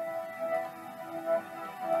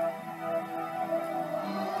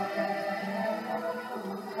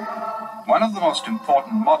 One of the most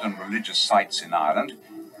important modern religious sites in Ireland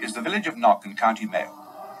is the village of Knock in County Mayo.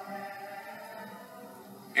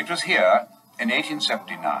 It was here, in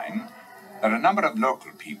 1879, that a number of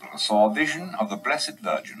local people saw a vision of the Blessed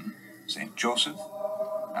Virgin, St. Joseph,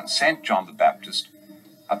 and St. John the Baptist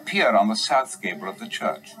appear on the south gable of the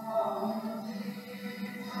church.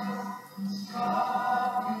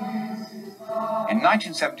 In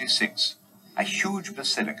 1976, a huge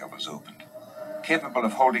basilica was opened, capable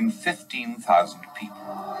of holding 15,000 people.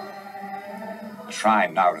 The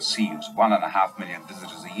shrine now receives 1.5 million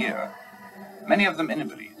visitors a year, many of them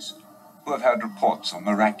invalids who have heard reports of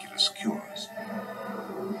miraculous cures.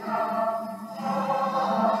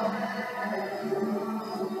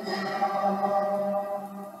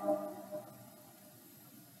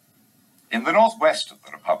 In the northwest of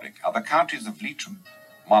the Republic are the counties of Leitrim,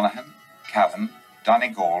 Monaghan, Cavan,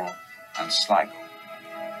 Donegal, and Sligo.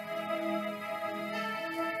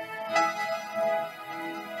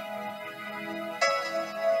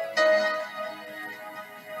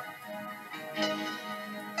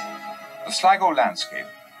 The Sligo landscape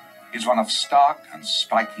is one of stark and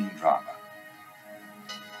striking drama.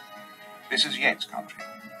 This is Yeats' country.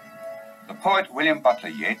 The poet William Butler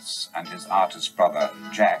Yeats and his artist brother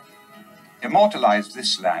Jack immortalized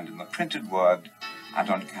this land in the printed word and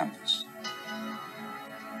on canvas.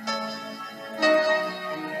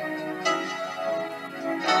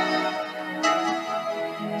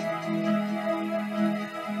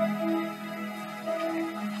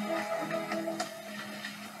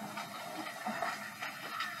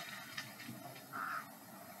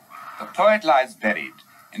 The poet lies buried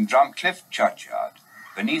in Drumcliff churchyard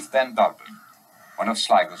beneath Ben Bulben, one of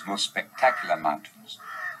Sligo's most spectacular mountains.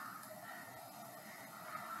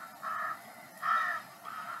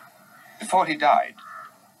 Before he died,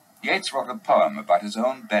 Yeats wrote a poem about his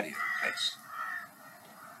own burial place.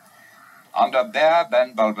 Under bare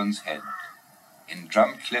Ben Bulben's head, in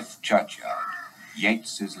Drumcliff churchyard,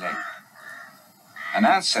 Yeats is laid. An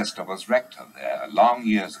ancestor was rector there long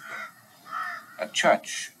years ago. A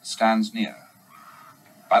church stands near.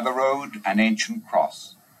 By the road, an ancient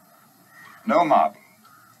cross. No marble,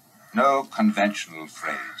 no conventional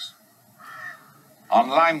phrase. On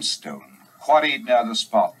limestone, quarried near the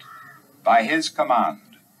spot, by his command,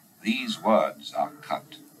 these words are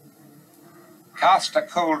cut. Cast a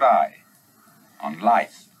cold eye on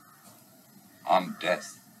life, on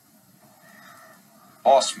death.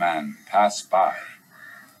 Horseman, pass by.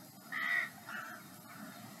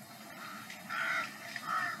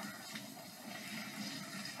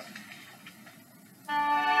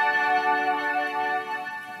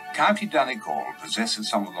 County Donegal possesses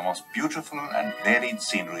some of the most beautiful and varied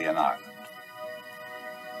scenery in Ireland.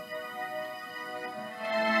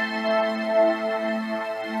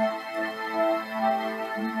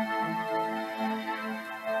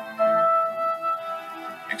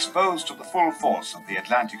 exposed to the full force of the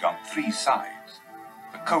Atlantic on 3 sides,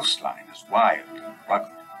 the coastline is wild and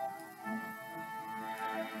rugged.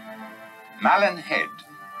 Malin Head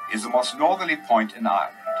is the most northerly point in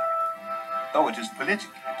Ireland, though it is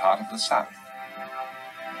politically part of the south.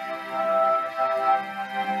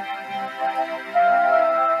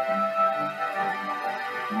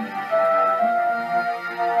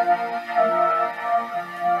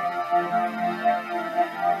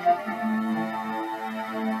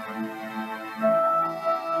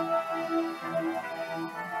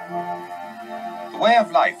 The way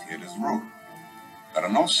of life here is rural. There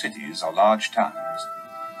are no cities or large towns.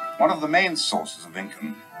 One of the main sources of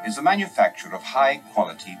income is the manufacture of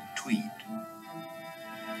high-quality tweed.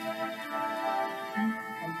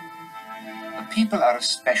 The people are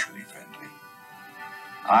especially friendly.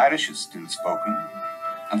 Irish is still spoken,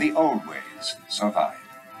 and the old ways survive.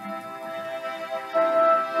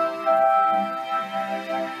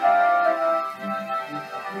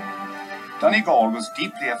 Donegal was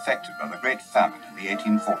deeply affected by the Great Famine in the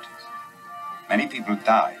 1840s. Many people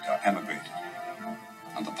died or emigrated,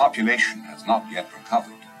 and the population has not yet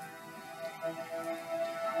recovered.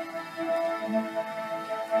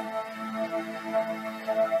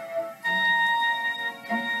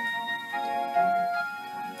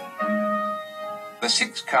 The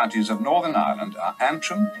 6 counties of Northern Ireland are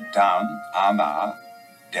Antrim, Down, Armagh,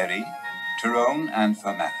 Derry, Tyrone and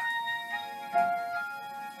Fermanagh.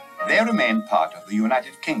 They remained part of the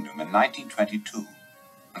United Kingdom in 1922,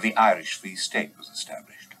 and the Irish Free State was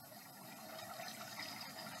established.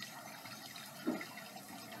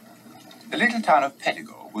 The little town of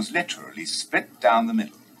Pettigo was literally split down the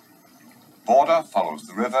middle. Border follows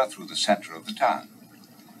the river through the centre of the town.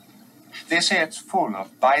 They say it's full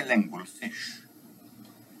of bilingual fish.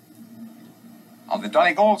 On the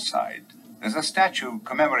Donegal side, there's a statue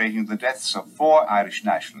commemorating the deaths of 4 Irish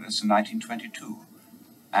nationalists in 1922.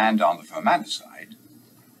 And on the Fermanagh side,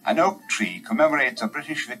 an oak tree commemorates a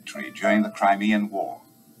British victory during the Crimean War.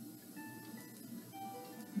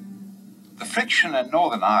 The friction in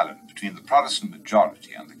Northern Ireland between the Protestant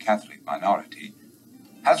majority and the Catholic minority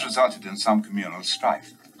has resulted in some communal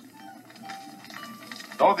strife.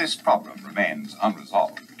 Though this problem remains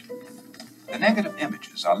unresolved, the negative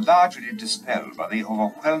images are largely dispelled by the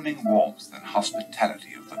overwhelming warmth and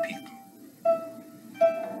hospitality of the people,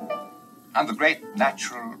 and the great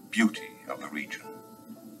natural beauty of the region.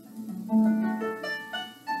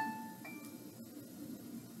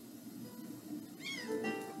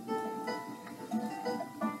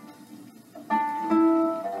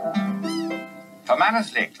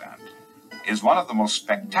 Fermanagh's Lakeland is one of the most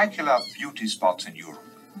spectacular beauty spots in Europe.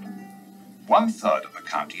 1/3 of the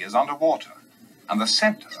county is underwater, and the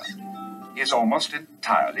centre is almost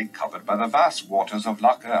entirely covered by the vast waters of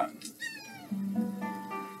Lough Erne.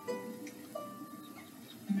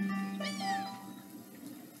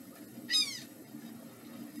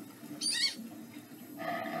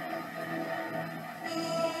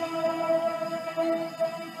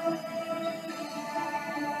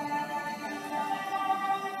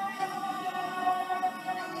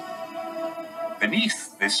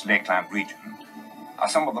 Beneath this lakeland region are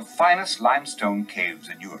some of the finest limestone caves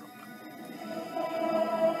in Europe.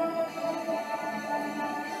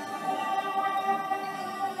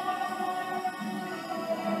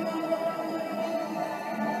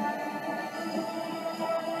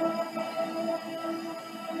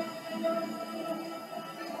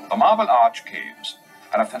 The Marble Arch Caves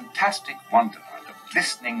are a fantastic wonderland of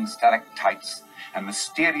glistening stalactites and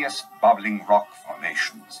mysterious bubbling rock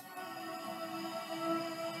formations.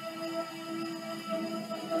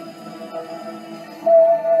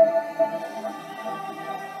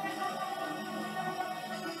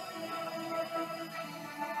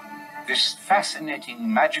 This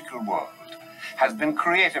fascinating magical world has been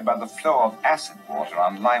created by the flow of acid water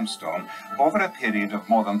on limestone over a period of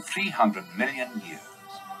more than 300 million years.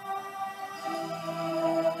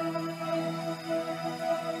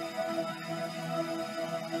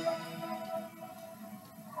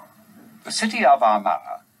 The city of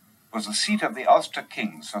Armagh was the seat of the Ulster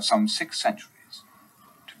kings for some 6 centuries.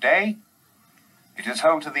 Today, it is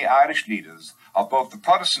home to the Irish leaders of both the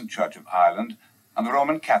Protestant Church of Ireland and the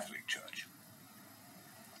Roman Catholic Church.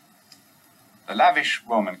 The lavish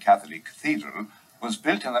Roman Catholic cathedral was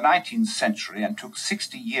built in the 19th century and took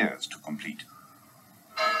 60 years to complete.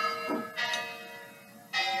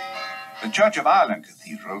 The Church of Ireland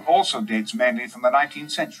Cathedral also dates mainly from the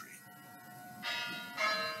 19th century.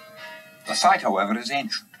 The site, however, is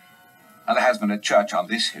ancient, and there has been a church on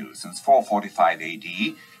this hill since 445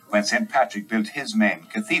 AD, when St. Patrick built his main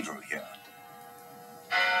cathedral here.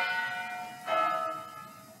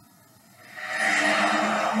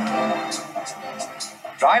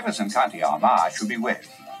 Drivers in County Armagh should be wary,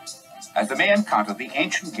 as they may encounter the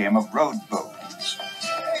ancient game of road bowls.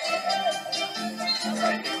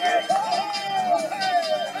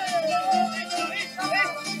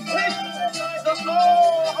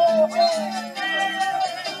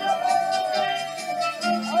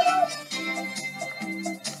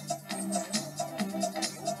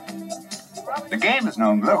 The game is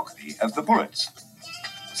known locally as the bullets.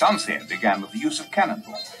 Some say it began with the use of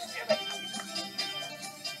cannonballs.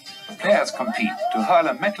 The players compete to hurl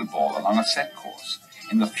a metal ball along a set course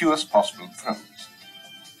in the fewest possible throws.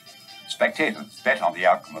 Spectators bet on the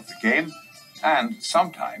outcome of the game and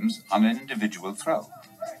sometimes on an individual throw.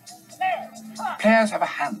 Players have a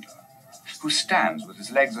handler who stands with his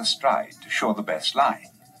legs astride to show the best line.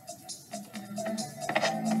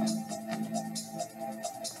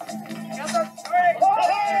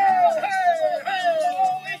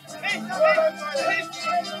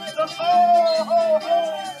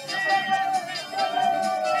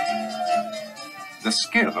 The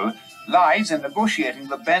skill lies in negotiating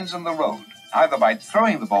the bends in the road, either by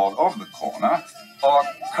throwing the ball over the corner or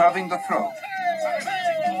curving the throw.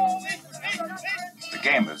 The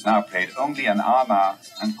game is now played only in Armagh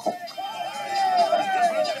and Cork.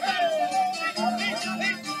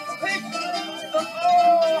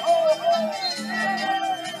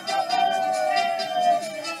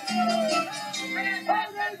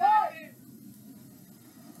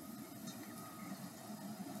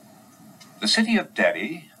 The city of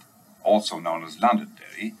Derry, also known as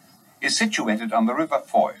Londonderry, is situated on the River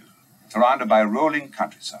Foyle, surrounded by rolling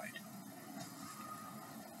countryside.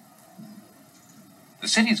 The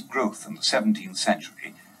city's growth in the 17th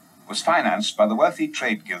century was financed by the wealthy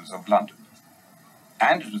trade guilds of London,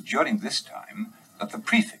 and it was during this time that the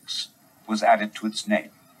prefix was added to its name.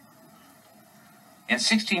 In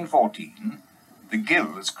 1614, the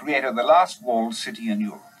guilds created the last walled city in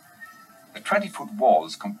Europe. The 20-foot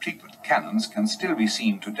walls, complete with cannons, can still be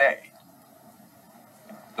seen today.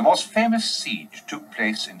 The most famous siege took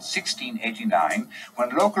place in 1689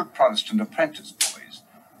 when local Protestant apprentice boys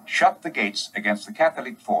shut the gates against the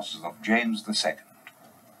Catholic forces of James II.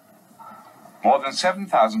 More than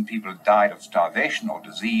 7,000 people died of starvation or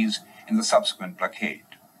disease in the subsequent blockade.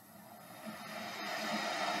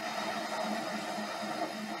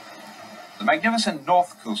 The magnificent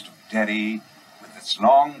north coast of Derry, with its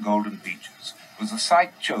long golden beaches, was the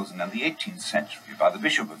site chosen in the 18th century by the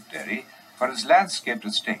Bishop of Derry for his landscaped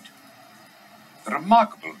estate. The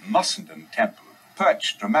remarkable Mussenden Temple,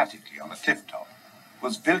 perched dramatically on a cliff top,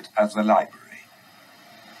 was built as the library.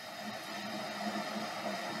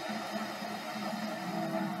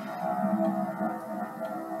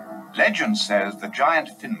 Legend says the giant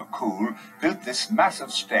Finn McCool built this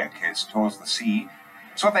massive staircase towards the sea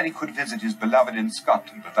so that he could visit his beloved in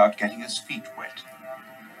Scotland without getting his feet wet.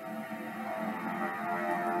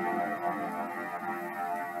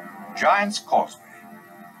 Giant's Causeway,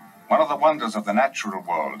 one of the wonders of the natural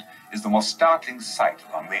world, is the most startling sight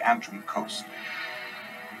along the Antrim coast.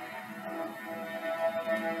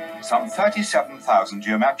 Some 37,000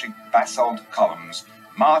 geometric basalt columns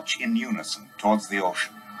march in unison towards the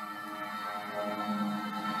ocean.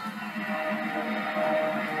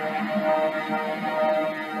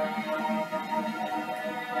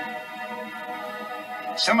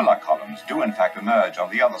 Similar columns do in fact emerge on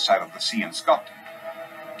the other side of the sea in Scotland,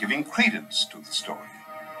 giving credence to the story.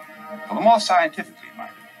 For the more scientifically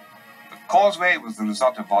minded, the causeway was the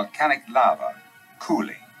result of volcanic lava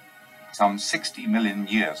cooling some 60 million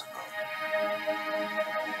years ago.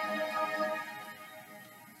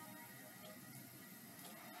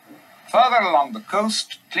 Further along the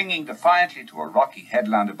coast, clinging defiantly to a rocky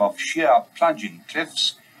headland above sheer plunging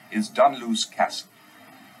cliffs, is Dunluce Castle.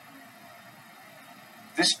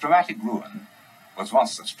 This dramatic ruin was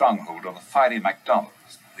once the stronghold of the fiery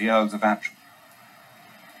MacDonalds, the Earls of Antrim.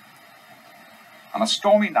 On a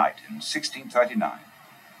stormy night in 1639,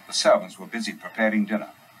 the servants were busy preparing dinner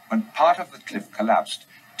when part of the cliff collapsed,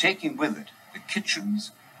 taking with it the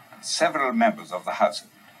kitchens and several members of the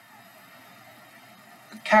household.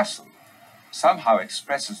 The castle somehow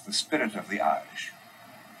expresses the spirit of the Irish,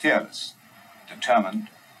 fearless, determined,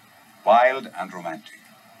 wild and romantic.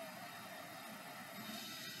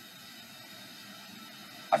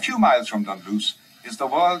 A few miles from Dunluce is the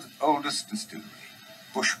world's oldest distillery,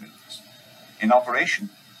 Bushmills, in operation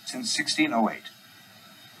since 1608.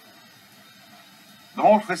 The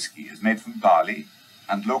malt whisky is made from barley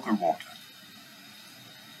and local water.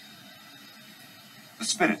 The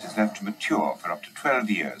spirit is left to mature for up to 12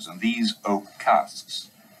 years in these oak casks.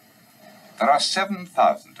 There are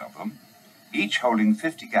 7,000 of them, each holding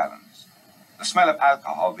 50 gallons. The smell of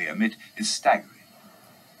alcohol they emit is staggering.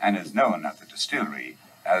 and is known at the distillery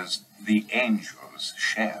as the Angel's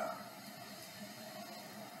Share.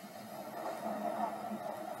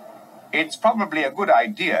 It's probably a good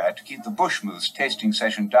idea to keep the Bushmills tasting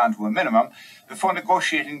session down to a minimum before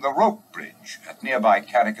negotiating the rope bridge at nearby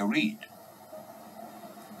Carrick-a-Reed.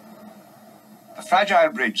 The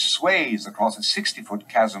fragile bridge sways across a 60-foot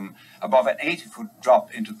chasm above an 80-foot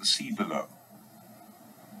drop into the sea below.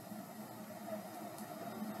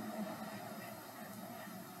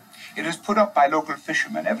 It is put up by local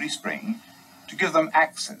fishermen every spring to give them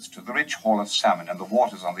access to the rich haul of salmon and the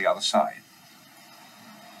waters on the other side.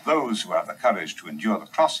 Those who have the courage to endure the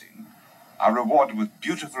crossing are rewarded with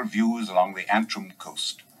beautiful views along the Antrim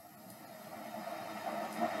coast.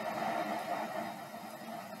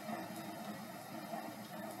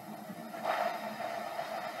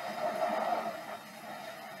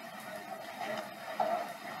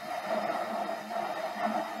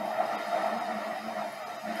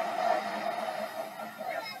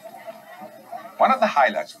 One of the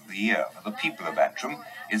highlights of the year for the people of Antrim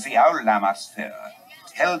is the Owl Lammas Fair,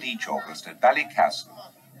 held each August at Ballycastle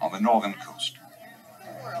on the northern coast.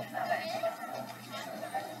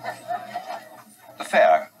 The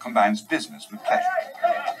fair combines business with pleasure.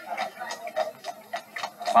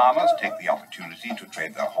 Farmers take the opportunity to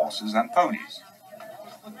trade their horses and ponies.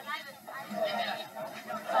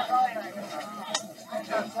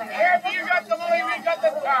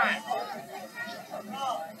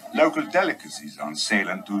 Local delicacies on sale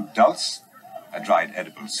include dulse, a dried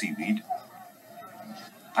edible seaweed,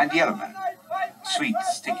 and yellowman, sweet,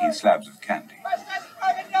 sticky slabs of candy.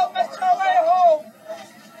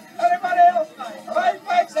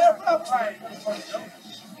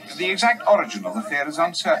 The exact origin of the fair is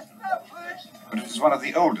uncertain, but it is one of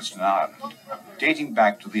the oldest in Ireland, dating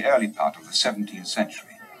back to the early part of the 17th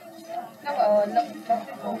century.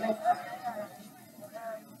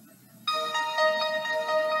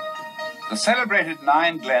 The celebrated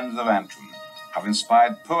 9 glens of Antrim have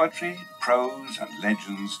inspired poetry, prose, and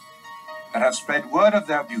legends that have spread word of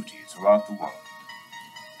their beauty throughout the world.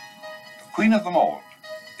 The queen of them all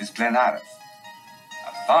is Glenariff,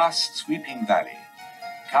 a vast sweeping valley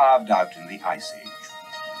carved out in the Ice Age.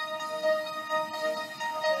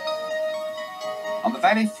 On the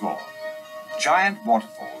valley floor, giant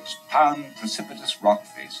waterfalls pound precipitous rock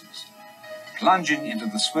faces, plunging into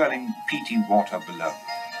the swirling, peaty water below.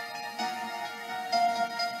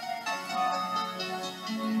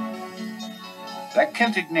 Their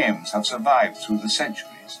Celtic names have survived through the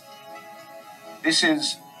centuries. This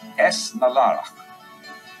is Es Nalarach,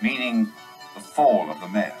 meaning the fall of the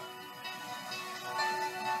mare.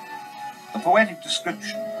 The poetic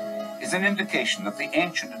description is an indication that the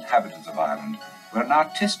ancient inhabitants of Ireland were an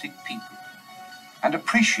artistic people and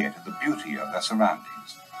appreciated the beauty of their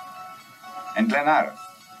surroundings. In Glenariff,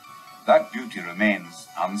 that beauty remains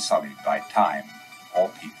unsullied by time or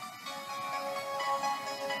people.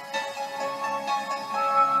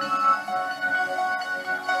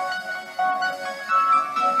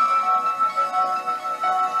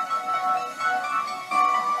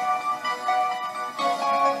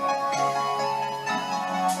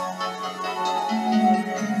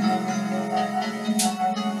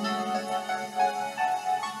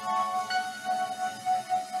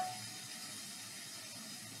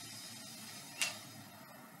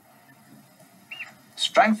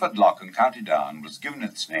 Strangford Lough in County Down was given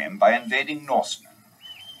its name by invading Norsemen.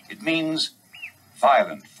 It means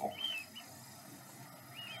violent fall.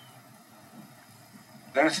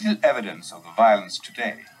 There is little evidence of the violence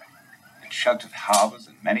today. Its sheltered harbours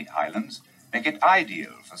and many islands make it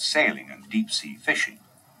ideal for sailing and deep-sea fishing.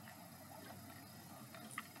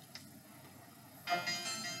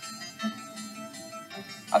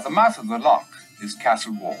 At the mouth of the loch is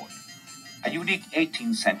Castle Ward, a unique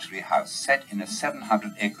 18th century house set in a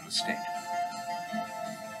 700-acre estate.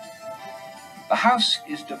 The house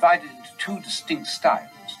is divided into 2 distinct styles,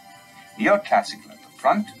 neoclassical at the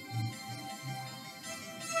front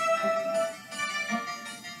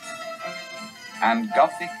and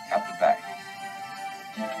Gothic at the back.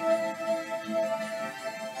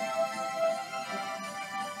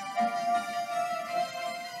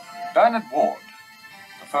 Bernard Ward,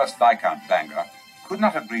 the first Viscount Bangor, could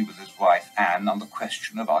not agree with his wife Anne on the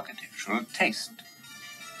question of architectural taste.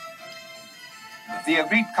 But the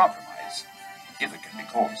agreed compromise, if it can be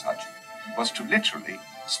called such, was to literally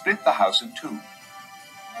split the house in 2.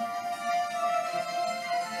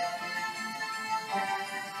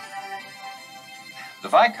 The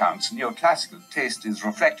Viscount's neoclassical taste is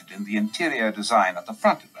reflected in the interior design at the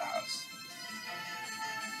front of the house.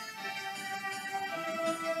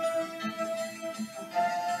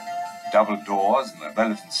 double doors and their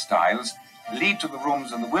relevant styles lead to the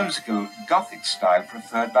rooms in the whimsical Gothic style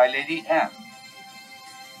preferred by Lady Anne.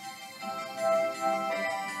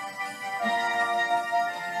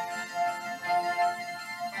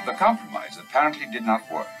 The compromise apparently did not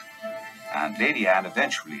work, and Lady Anne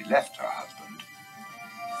eventually left her husband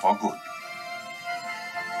for good.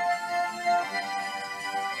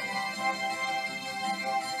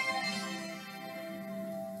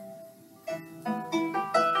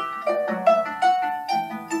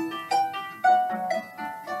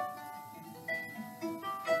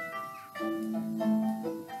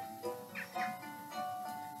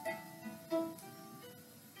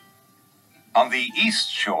 On the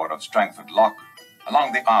east shore of Strangford Lough,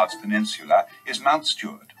 along the Ards Peninsula, is Mount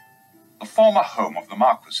Stewart, the former home of the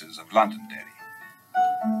Marquesses of Londonderry.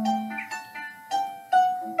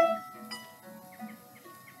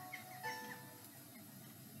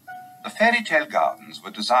 The fairy tale gardens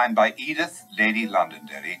were designed by Edith, Lady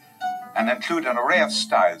Londonderry, and include an array of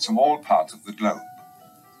styles from all parts of the globe.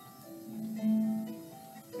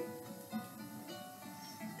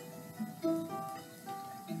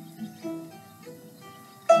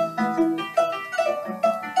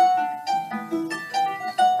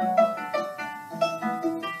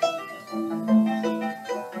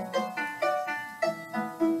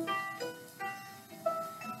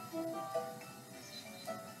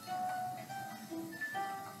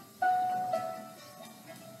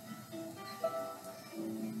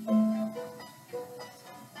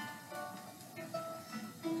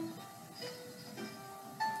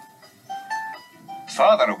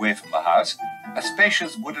 Further away from the house, a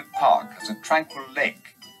spacious wooded park has a tranquil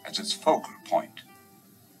lake as its focal point.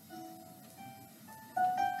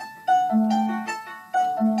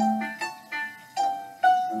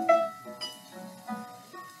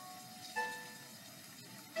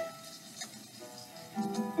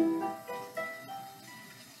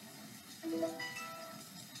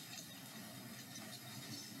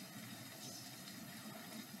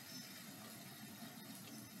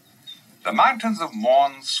 The mountains of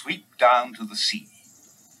Mourne sweep down to the sea,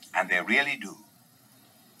 and they really do.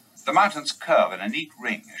 The mountains curve in a neat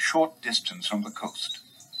ring a short distance from the coast.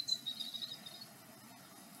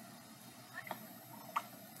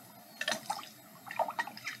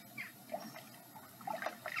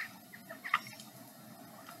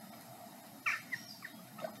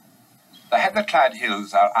 The heather-clad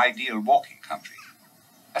hills are ideal walking country.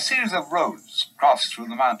 A series of roads cross through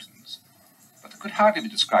the mountains, but they could hardly be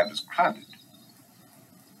described as crowded.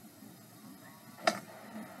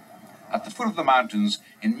 At the foot of the mountains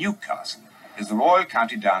in Newcastle is the Royal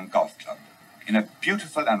County Down Golf Club, in a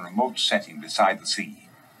beautiful and remote setting beside the sea.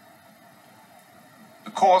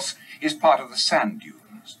 The course is part of the sand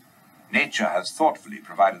dunes. Nature has thoughtfully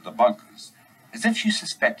provided the bunkers, as if she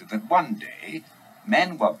suspected that one day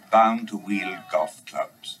men were bound to wield golf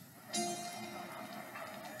clubs.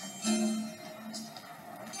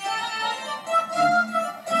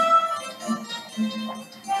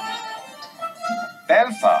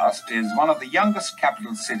 Belfast is one of the youngest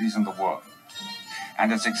capital cities in the world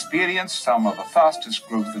and has experienced some of the fastest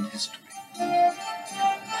growth in history.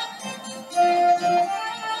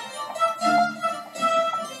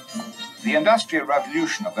 The Industrial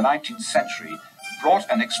Revolution of the 19th century brought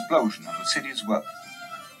an explosion in the city's wealth,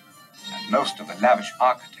 and most of the lavish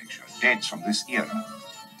architecture dates from this era,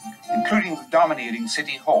 including the dominating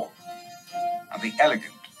City Hall and the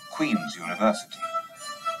elegant Queen's University.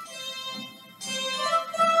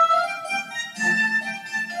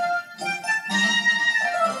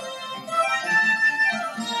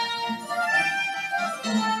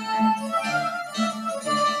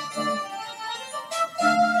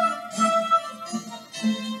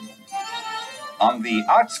 On the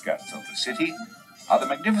outskirts of the city are the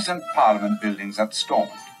magnificent Parliament buildings at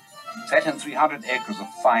Stormont, set in 300 acres of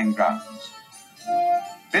fine grounds.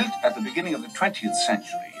 Built at the beginning of the 20th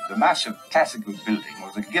century, the massive classical building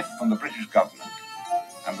was a gift from the British government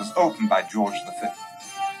and was opened by George V.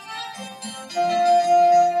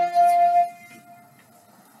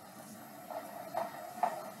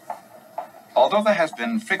 Although there has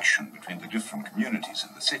been friction between the different communities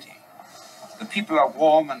in the city, the people are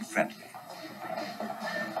warm and friendly.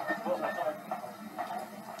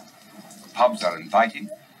 Pubs are inviting,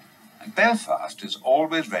 and Belfast is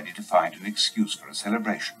always ready to find an excuse for a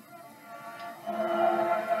celebration.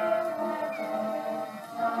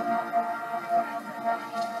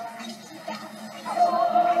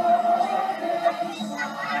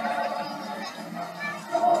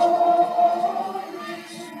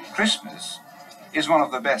 Christmas is one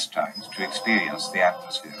of the best times to experience the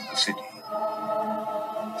atmosphere of the city.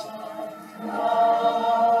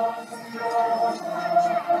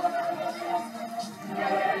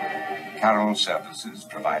 Carol services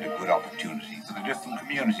provide a good opportunity for the different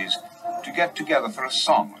communities to get together for a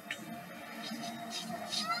song or two.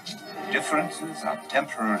 Differences are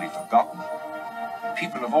temporarily forgotten.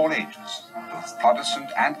 People of all ages, both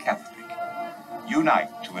Protestant and Catholic,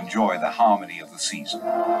 unite to enjoy the harmony of the season.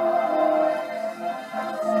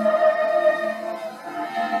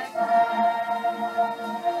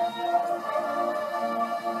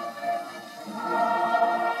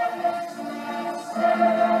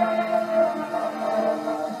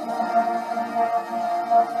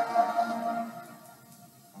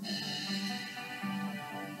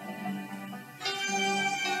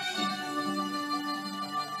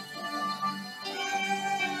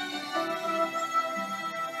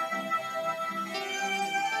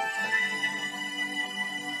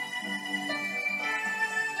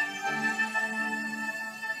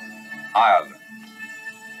 Ireland,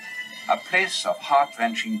 a place of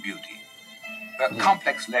heart-wrenching beauty, where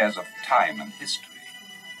complex layers of time and history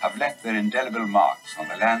have left their indelible marks on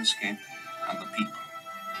the landscape and the people.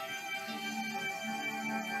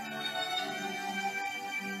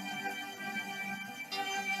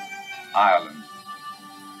 Ireland,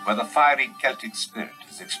 where the fiery Celtic spirit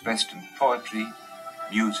is expressed in poetry,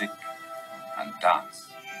 music, and dance.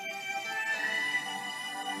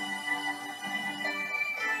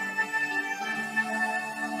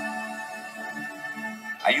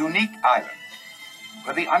 A unique island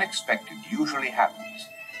where the unexpected usually happens.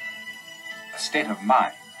 A state of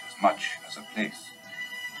mind as much as a place.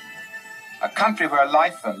 A country where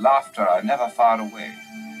life and laughter are never far away.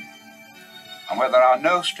 And where there are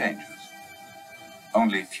no strangers,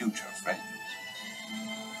 only future friends.